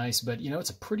would have been nice, but you know, it's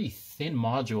a pretty thin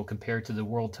module compared to the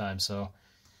world time, so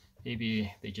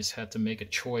maybe they just had to make a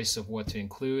choice of what to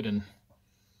include, and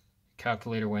the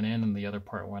calculator went in and the other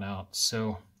part went out.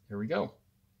 So there we go.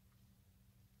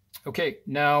 Okay,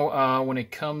 now when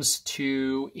it comes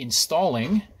to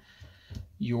installing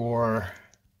your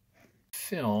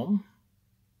film,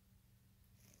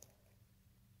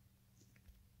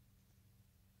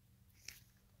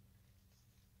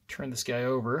 turn this guy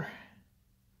over.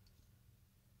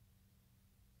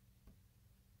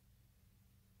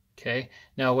 Okay,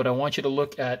 now what I want you to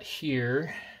look at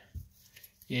here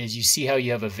is you see how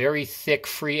you have a very thick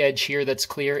free edge here that's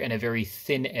clear and a very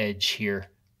thin edge here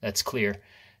that's clear.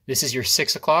 This is your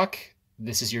 6 o'clock,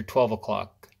 this is your 12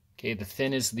 o'clock. Okay, the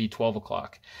thin is the 12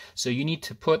 o'clock. So you need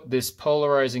to put this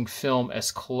polarizing film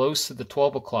as close to the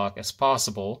 12 o'clock as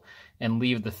possible and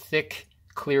leave the thick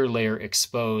clear layer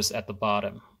exposed at the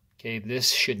bottom. Okay,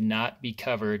 this should not be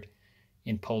covered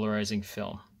in polarizing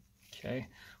film. Okay,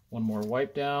 one more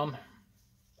wipe down.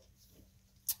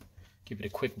 Give it a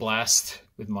quick blast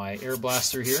with my air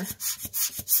blaster here.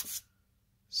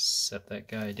 Set that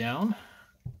guy down.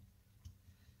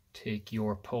 Take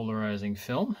your polarizing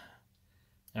film.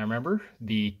 Now remember,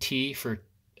 the T for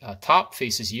top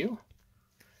faces you.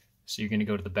 So you're going to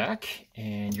go to the back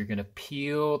and you're going to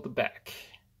peel the back,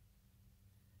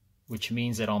 which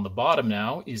means that on the bottom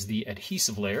now is the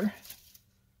adhesive layer.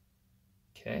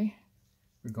 Okay,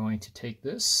 we're going to take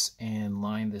this and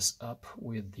line this up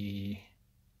with the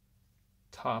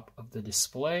top of the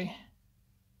display,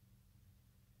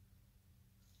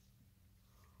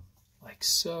 like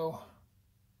so.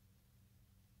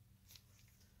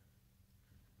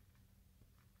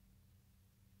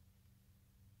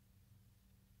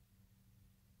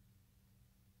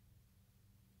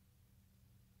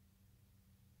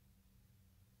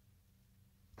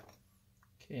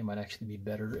 Okay, it might actually be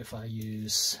better if I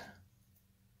use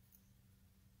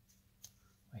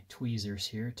my tweezers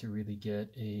here to really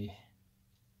get a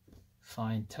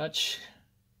fine touch.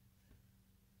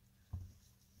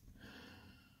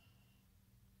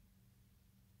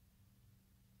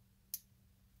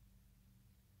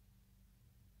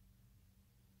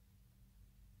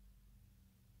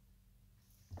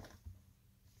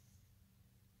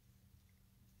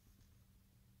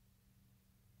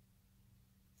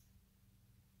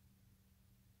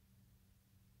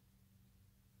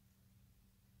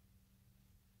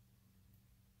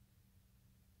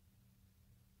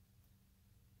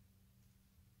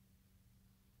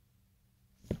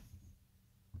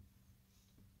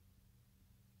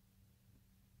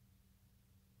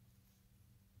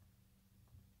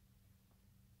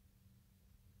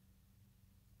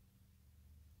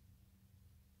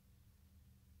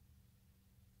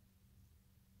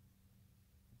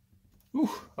 Ooh,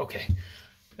 okay,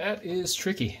 that is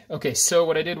tricky. Okay, so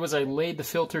what I did was I laid the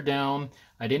filter down.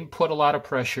 I didn't put a lot of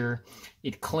pressure.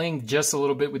 It clinged just a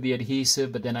little bit with the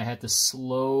adhesive, but then I had to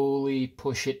slowly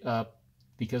push it up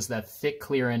because that thick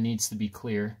clear end needs to be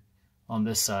clear on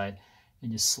this side,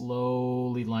 and just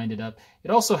slowly lined it up.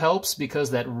 It also helps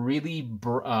because that really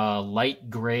light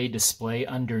gray display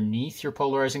underneath your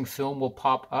polarizing film will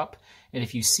pop up. And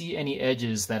if you see any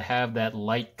edges that have that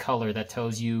light color, that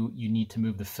tells you you need to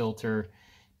move the filter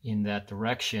in that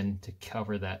direction to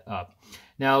cover that up.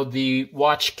 Now the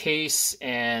watch case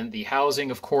and the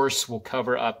housing, of course, will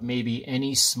cover up maybe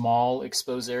any small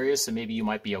exposed areas, so maybe you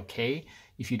might be okay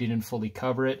if you didn't fully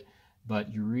cover it,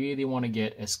 but you really want to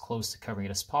get as close to covering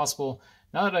it as possible.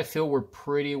 Now that I feel we're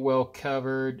pretty well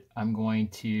covered, I'm going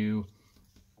to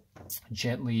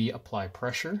gently apply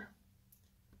pressure.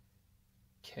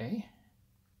 Okay.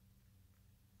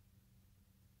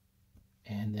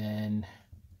 And then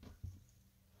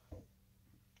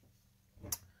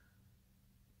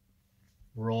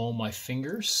roll my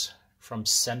fingers from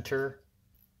center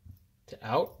to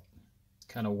out,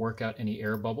 kind of work out any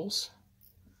air bubbles,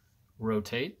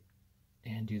 rotate,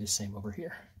 and do the same over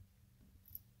here.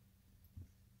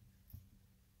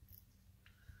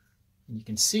 And you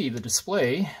can see the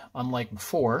display, unlike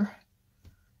before,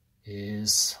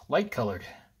 is light colored.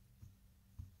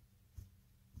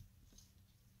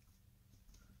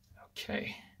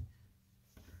 Okay.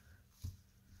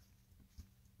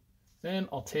 Then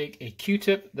I'll take a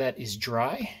Q-tip that is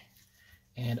dry,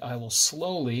 and I will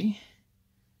slowly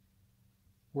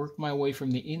work my way from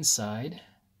the inside,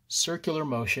 circular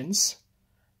motions,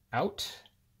 out,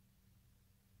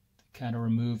 to kind of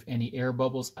remove any air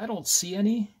bubbles. I don't see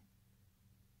any,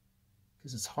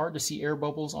 because it's hard to see air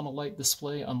bubbles on a light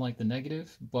display, unlike the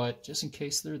negative, but just in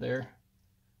case they're there,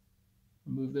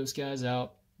 remove those guys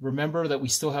out. Remember that we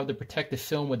still have the protective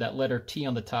film with that letter T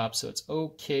on the top, so it's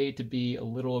okay to be a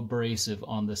little abrasive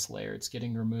on this layer. It's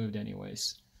getting removed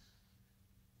anyways.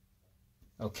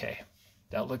 Okay,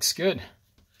 that looks good.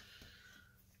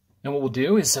 And what we'll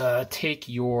do is take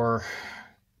your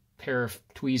pair of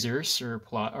tweezers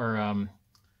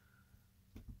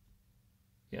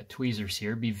tweezers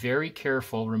here. Be very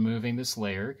careful removing this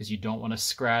layer because you don't want to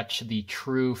scratch the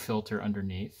true filter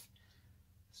underneath.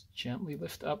 Just gently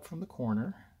lift up from the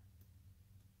corner.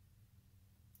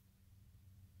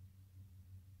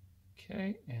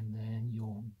 Okay, and then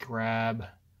you'll grab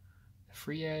the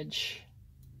free edge.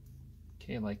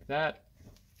 Okay, like that.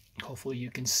 Hopefully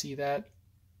you can see that.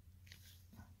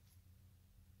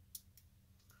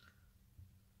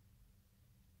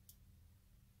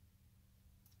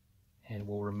 And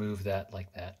we'll remove that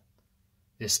like that.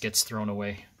 This gets thrown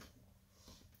away.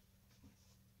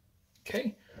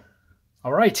 Okay.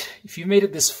 All right. If you made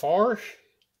it this far,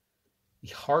 the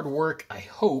hard work, I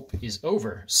hope, is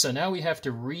over. So now we have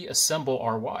to reassemble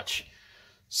our watch.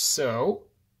 So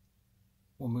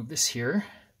we'll move this here.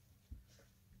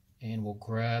 And we'll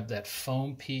grab that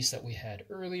foam piece that we had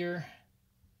earlier.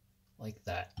 Like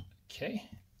that. Okay.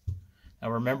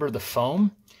 Now remember the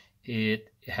foam.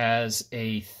 It has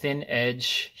a thin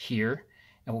edge here,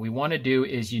 and what we want to do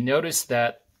is, you notice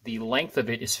that the length of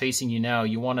it is facing you now.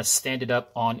 You want to stand it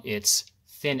up on its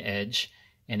thin edge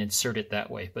and insert it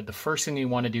that way. But the first thing you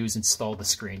want to do is install the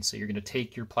screen. So you're going to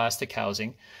take your plastic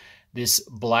housing. This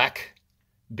black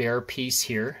bare piece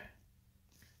here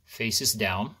faces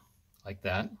down like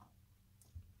that.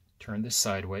 Turn this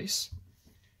sideways.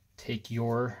 Take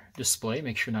your display,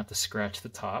 make sure not to scratch the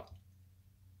top.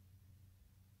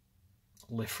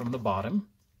 Lift from the bottom.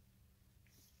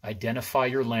 Identify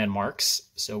your landmarks.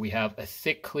 So we have a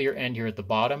thick clear end here at the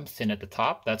bottom, thin at the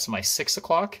top. That's my 6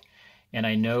 o'clock. And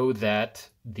I know that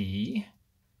the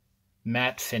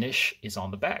matte finish is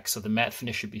on the back. So the matte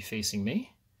finish should be facing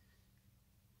me.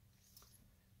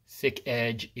 Thick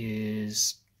edge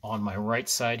is on my right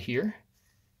side here.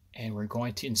 And we're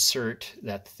going to insert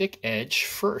that thick edge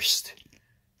first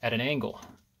at an angle.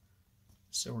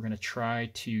 So we're going to try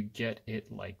to get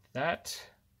it like that.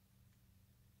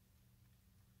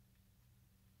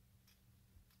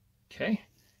 Okay,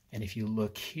 and if you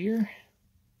look here,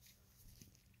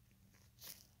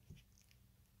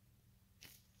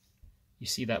 you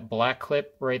see that black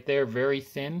clip right there, very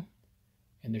thin,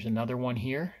 and there's another one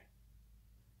here.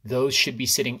 Those should be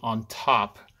sitting on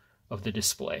top of the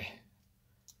display,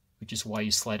 which is why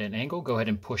you slide at an angle. Go ahead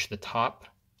and push the top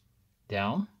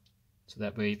down. So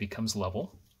that way it becomes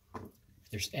level.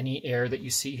 If there's any air that you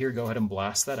see here, go ahead and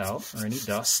blast that out, or any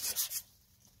dust.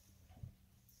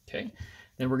 Okay,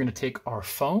 then we're going to take our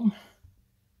foam.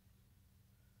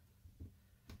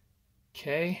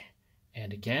 Okay,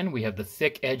 and again, we have the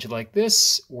thick edge like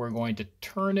this. We're going to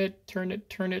turn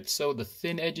it, so the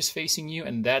thin edge is facing you,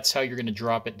 and that's how you're going to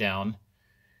drop it down,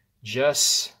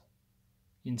 just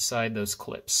inside those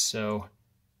clips. So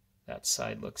that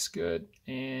side looks good,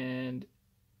 and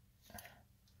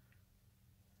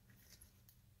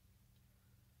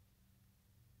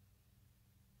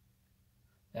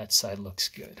that side looks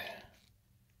good.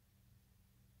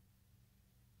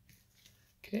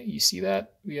 Okay, you see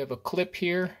that? We have a clip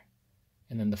here,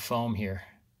 and then the foam here.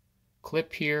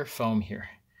 Clip here, foam here.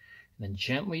 And then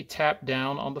gently tap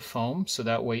down on the foam, so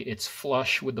that way it's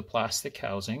flush with the plastic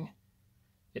housing.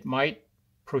 It might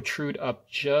protrude up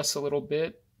just a little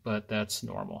bit, but that's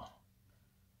normal.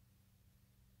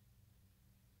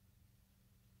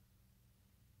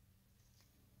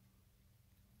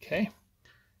 Okay.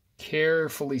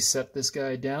 Carefully set this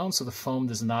guy down so the foam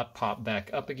does not pop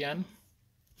back up again.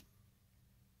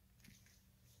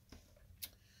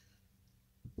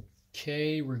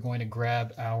 Okay, we're going to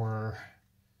grab our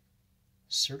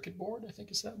circuit board, I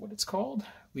think is that what it's called.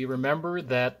 We remember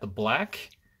that the black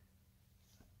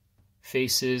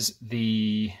faces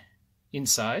the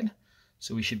inside,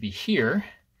 so we should be here.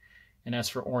 And as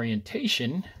for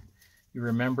orientation, you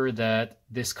remember that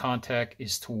this contact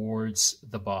is towards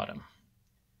the bottom.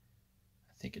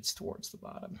 I think it's towards the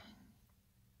bottom.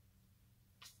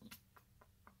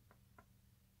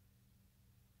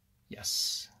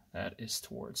 Yes, that is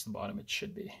towards the bottom. It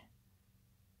should be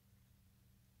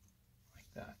like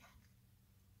that.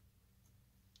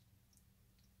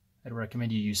 I'd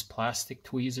recommend you use plastic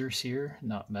tweezers here,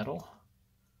 not metal.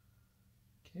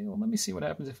 Okay, well, let me see what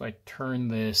happens if I turn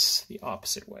this the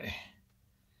opposite way.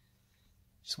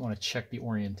 Just want to check the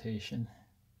orientation.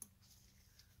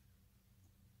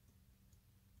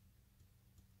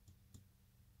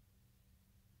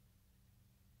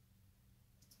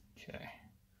 Okay,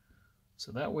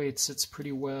 so that way it sits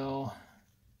pretty well.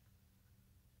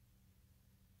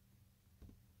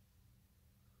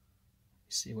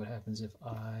 See what happens if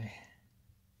I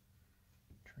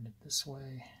turn it this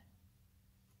way.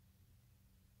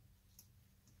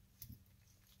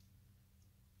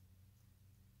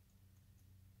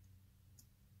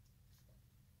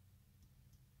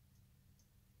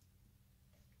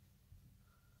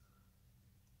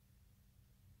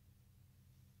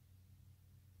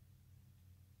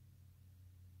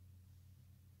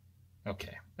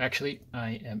 Okay, actually,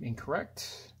 I am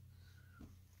incorrect.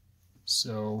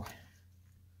 So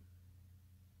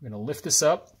I'm going to lift this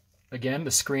up. Again, the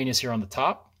screen is here on the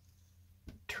top.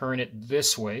 Turn it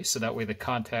this way, so that way the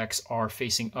contacts are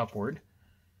facing upward.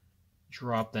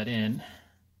 Drop that in.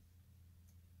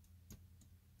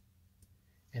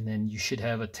 And then you should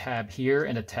have a tab here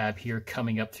and a tab here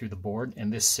coming up through the board,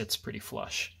 and this sits pretty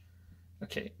flush.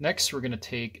 Okay, next we're going to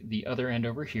take the other end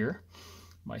over here.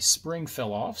 My spring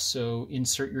fell off, so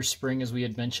insert your spring as we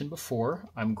had mentioned before.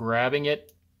 I'm grabbing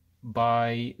it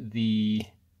by the,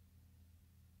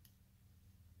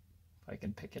 if I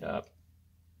can pick it up.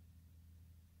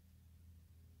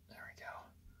 There we go.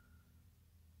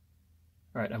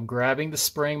 All right, I'm grabbing the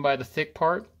spring by the thick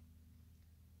part,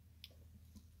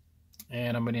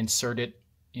 and I'm going to insert it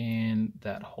in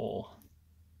that hole.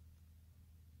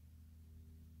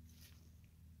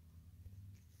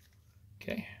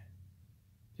 Okay.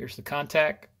 Here's the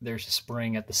contact, there's the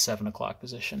spring at the 7 o'clock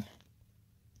position.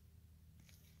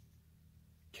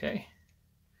 Okay.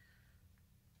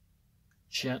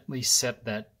 Gently set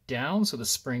that down so the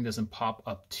spring doesn't pop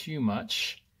up too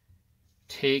much.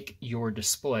 Take your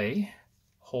display,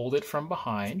 hold it from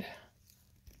behind,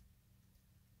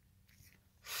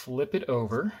 flip it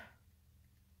over,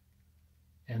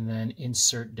 and then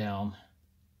insert down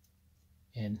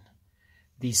in.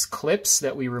 These clips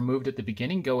that we removed at the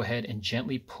beginning, go ahead and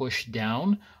gently push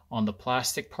down on the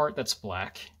plastic part that's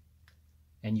black,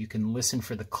 and you can listen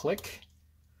for the click.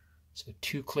 So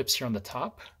 2 clips here on the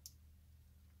top.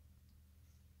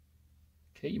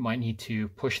 Okay, you might need to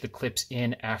push the clips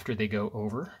in after they go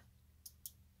over.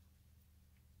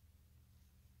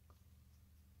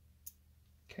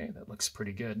 Okay, that looks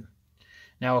pretty good.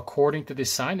 Now, according to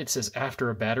this sign, it says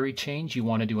after a battery change, you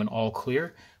want to do an all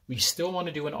clear. We still want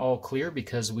to do an all clear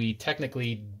because we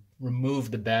technically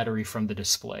removed the battery from the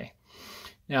display.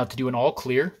 Now, to do an all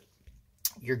clear,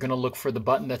 you're going to look for the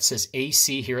button that says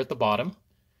AC here at the bottom.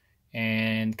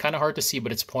 And kind of hard to see,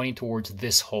 but it's pointing towards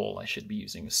this hole. I should be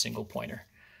using a single pointer.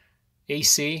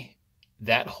 AC,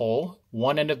 that hole.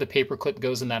 One end of the paper clip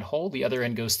goes in that hole. The other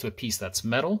end goes to a piece that's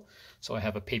metal. So I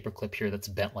have a paper clip here that's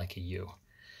bent like a U.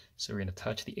 So we're going to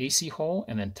touch the AC hole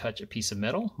and then touch a piece of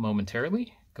metal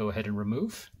momentarily. Go ahead and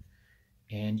remove.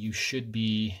 And you should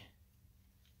be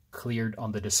cleared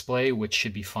on the display, which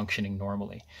should be functioning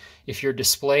normally. If your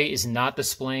display is not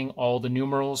displaying all the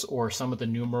numerals, or some of the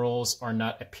numerals are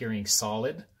not appearing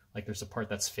solid, like there's a part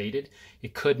that's faded,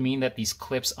 it could mean that these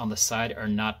clips on the side are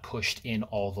not pushed in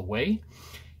all the way.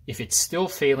 If it's still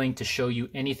failing to show you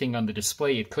anything on the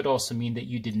display, it could also mean that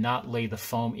you did not lay the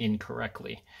foam in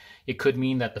correctly. It could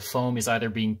mean that the foam is either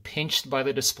being pinched by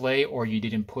the display or you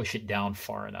didn't push it down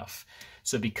far enough.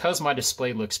 So because my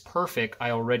display looks perfect, I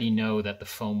already know that the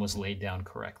foam was laid down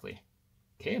correctly.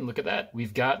 Okay, and look at that.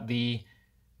 We've got the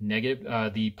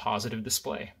negative, the positive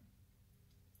display.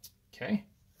 Okay,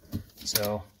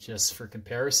 so just for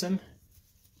comparison,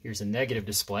 here's a negative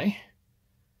display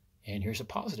and here's a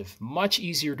positive. Much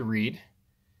easier to read.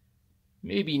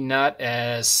 Maybe not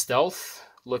as stealth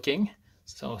looking.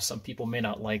 So some people may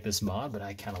not like this mod, but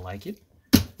I kind of like it.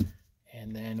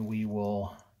 And then we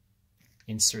will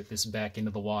insert this back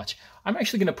into the watch. I'm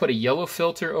actually going to put a yellow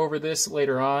filter over this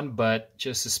later on, but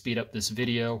just to speed up this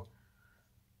video,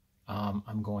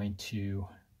 I'm going to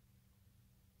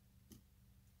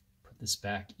put this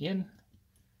back in,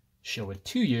 show it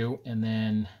to you, and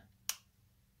then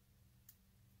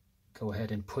go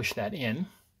ahead and push that in.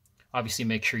 Obviously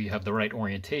make sure you have the right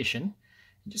orientation.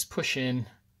 And just push in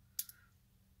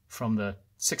from the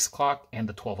 6 o'clock and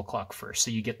the 12 o'clock first.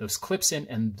 So you get those clips in,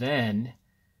 and then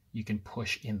you can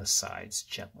push in the sides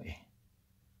gently.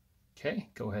 Okay,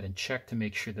 go ahead and check to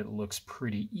make sure that it looks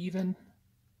pretty even.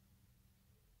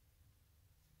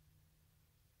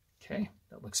 Okay,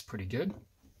 that looks pretty good.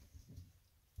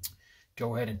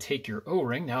 Go ahead and take your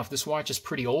O-ring. Now, if this watch is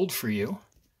pretty old for you,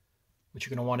 what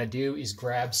you're going to want to do is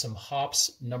grab some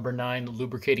Hops No. 9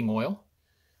 lubricating oil,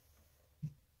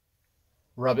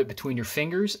 rub it between your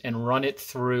fingers, and run it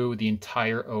through the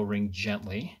entire O-ring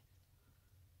gently.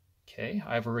 Okay,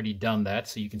 I've already done that,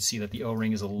 so you can see that the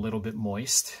O-ring is a little bit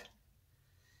moist.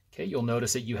 Okay, you'll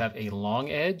notice that you have a long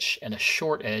edge and a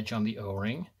short edge on the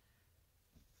O-ring.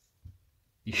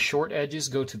 The short edges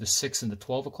go to the 6 and the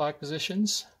 12 o'clock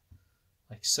positions.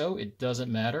 like so. It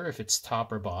doesn't matter if it's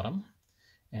top or bottom.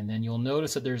 And then you'll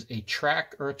notice that there's a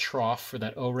track or a trough for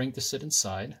that O-ring to sit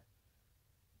inside.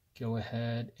 Go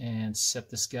ahead and set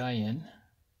this guy in.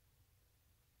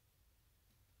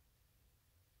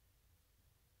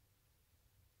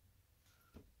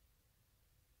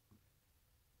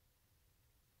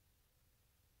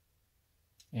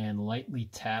 And lightly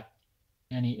tap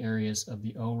any areas of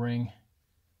the O-ring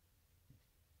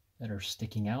that are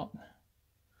sticking out.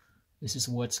 This is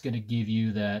what's going to give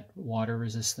you that water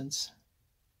resistance.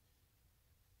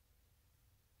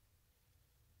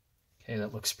 Okay,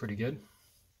 that looks pretty good.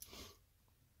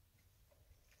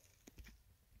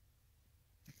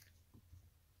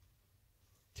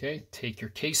 Okay, take your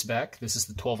case back. This is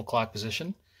the 12 o'clock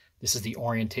position. This is the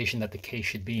orientation that the case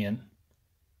should be in.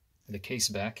 The case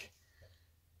back.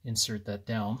 Insert that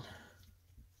down.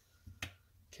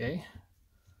 Okay.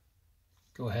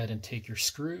 Go ahead and take your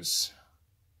screws.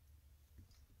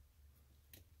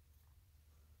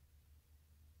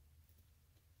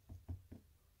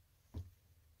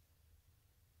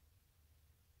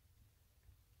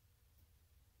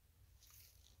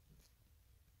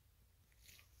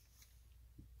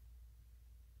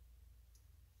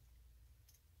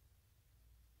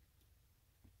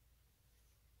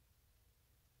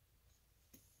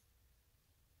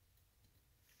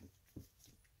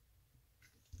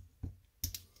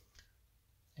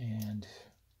 And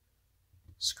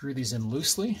screw these in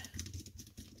loosely.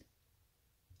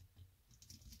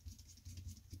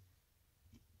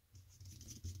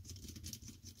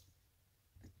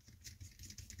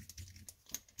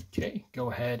 Okay, go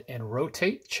ahead and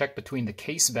rotate. Check between the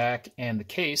case back and the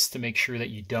case to make sure that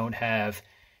you don't have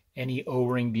any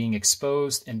O-ring being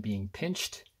exposed and being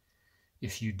pinched.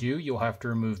 If you do, you'll have to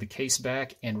remove the case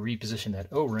back and reposition that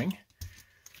O-ring.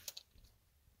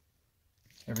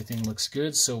 Everything looks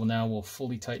good, so now we'll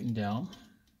fully tighten down.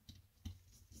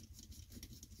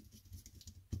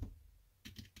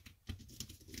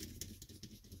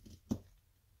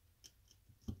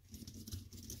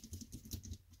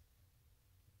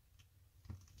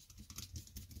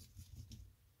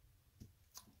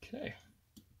 Okay,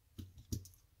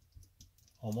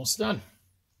 almost done.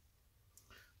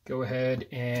 Go ahead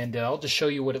and I'll just show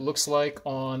you what it looks like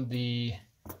on the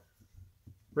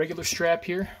regular strap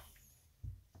here.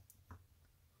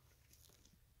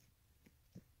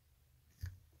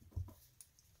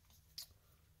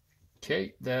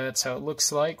 Okay, that's how it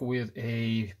looks like with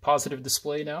a positive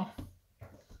display now.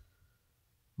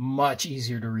 Much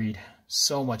easier to read,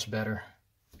 so much better.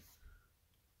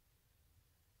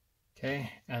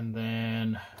 Okay, and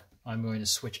then I'm going to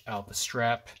switch out the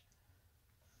strap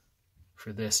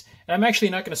for this. And I'm actually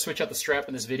not going to switch out the strap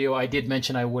in this video. I did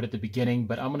mention I would at the beginning,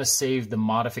 but I'm going to save the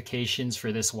modifications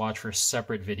for this watch for a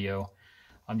separate video.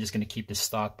 I'm just going to keep this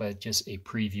stock, but just a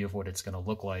preview of what it's going to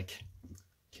look like.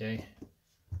 Okay.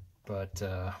 But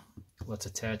let's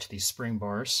attach these spring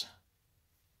bars.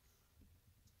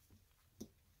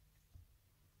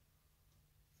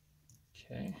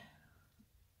 Okay.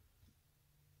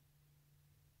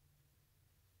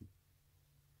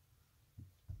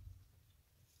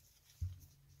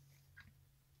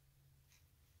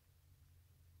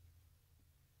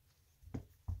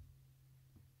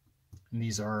 And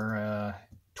these are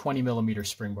 20 millimeter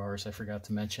spring bars. I forgot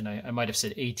to mention. I might have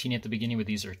said 18 at the beginning, but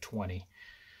these are 20.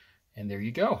 And there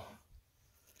you go.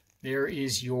 There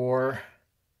is your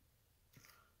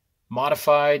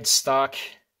modified stock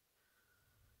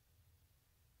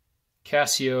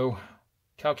Casio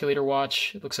calculator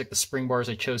watch. It looks like the spring bars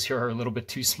I chose here are a little bit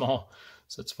too small,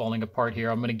 so it's falling apart here.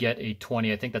 I'm going to get a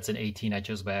 20. I think that's an 18 I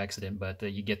chose by accident, but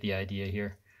you get the idea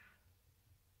here.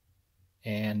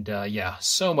 And yeah,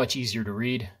 so much easier to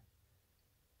read.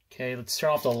 Okay, let's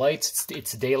turn off the lights.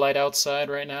 It's daylight outside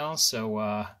right now,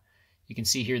 so you can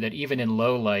see here that even in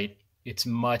low light, it's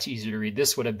much easier to read.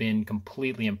 This would have been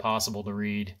completely impossible to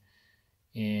read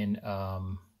in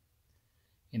the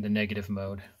negative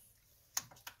mode.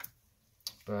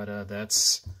 But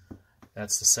that's the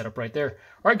setup right there.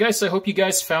 All right, guys, so I hope you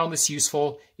guys found this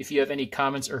useful. If you have any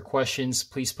comments or questions,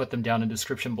 please put them down in the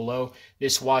description below.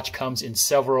 This watch comes in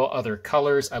several other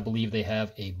colors. I believe they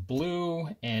have a blue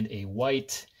and a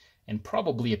white and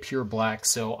probably a pure black,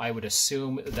 so I would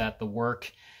assume that the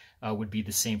work would be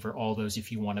the same for all those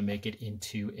if you want to make it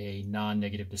into a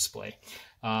non-negative display.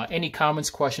 Any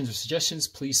comments, questions, or suggestions,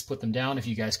 please put them down. If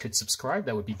you guys could subscribe,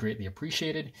 that would be greatly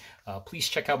appreciated. Please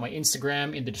check out my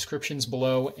Instagram in the descriptions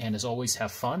below. And as always,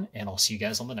 have fun, and I'll see you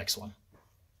guys on the next one.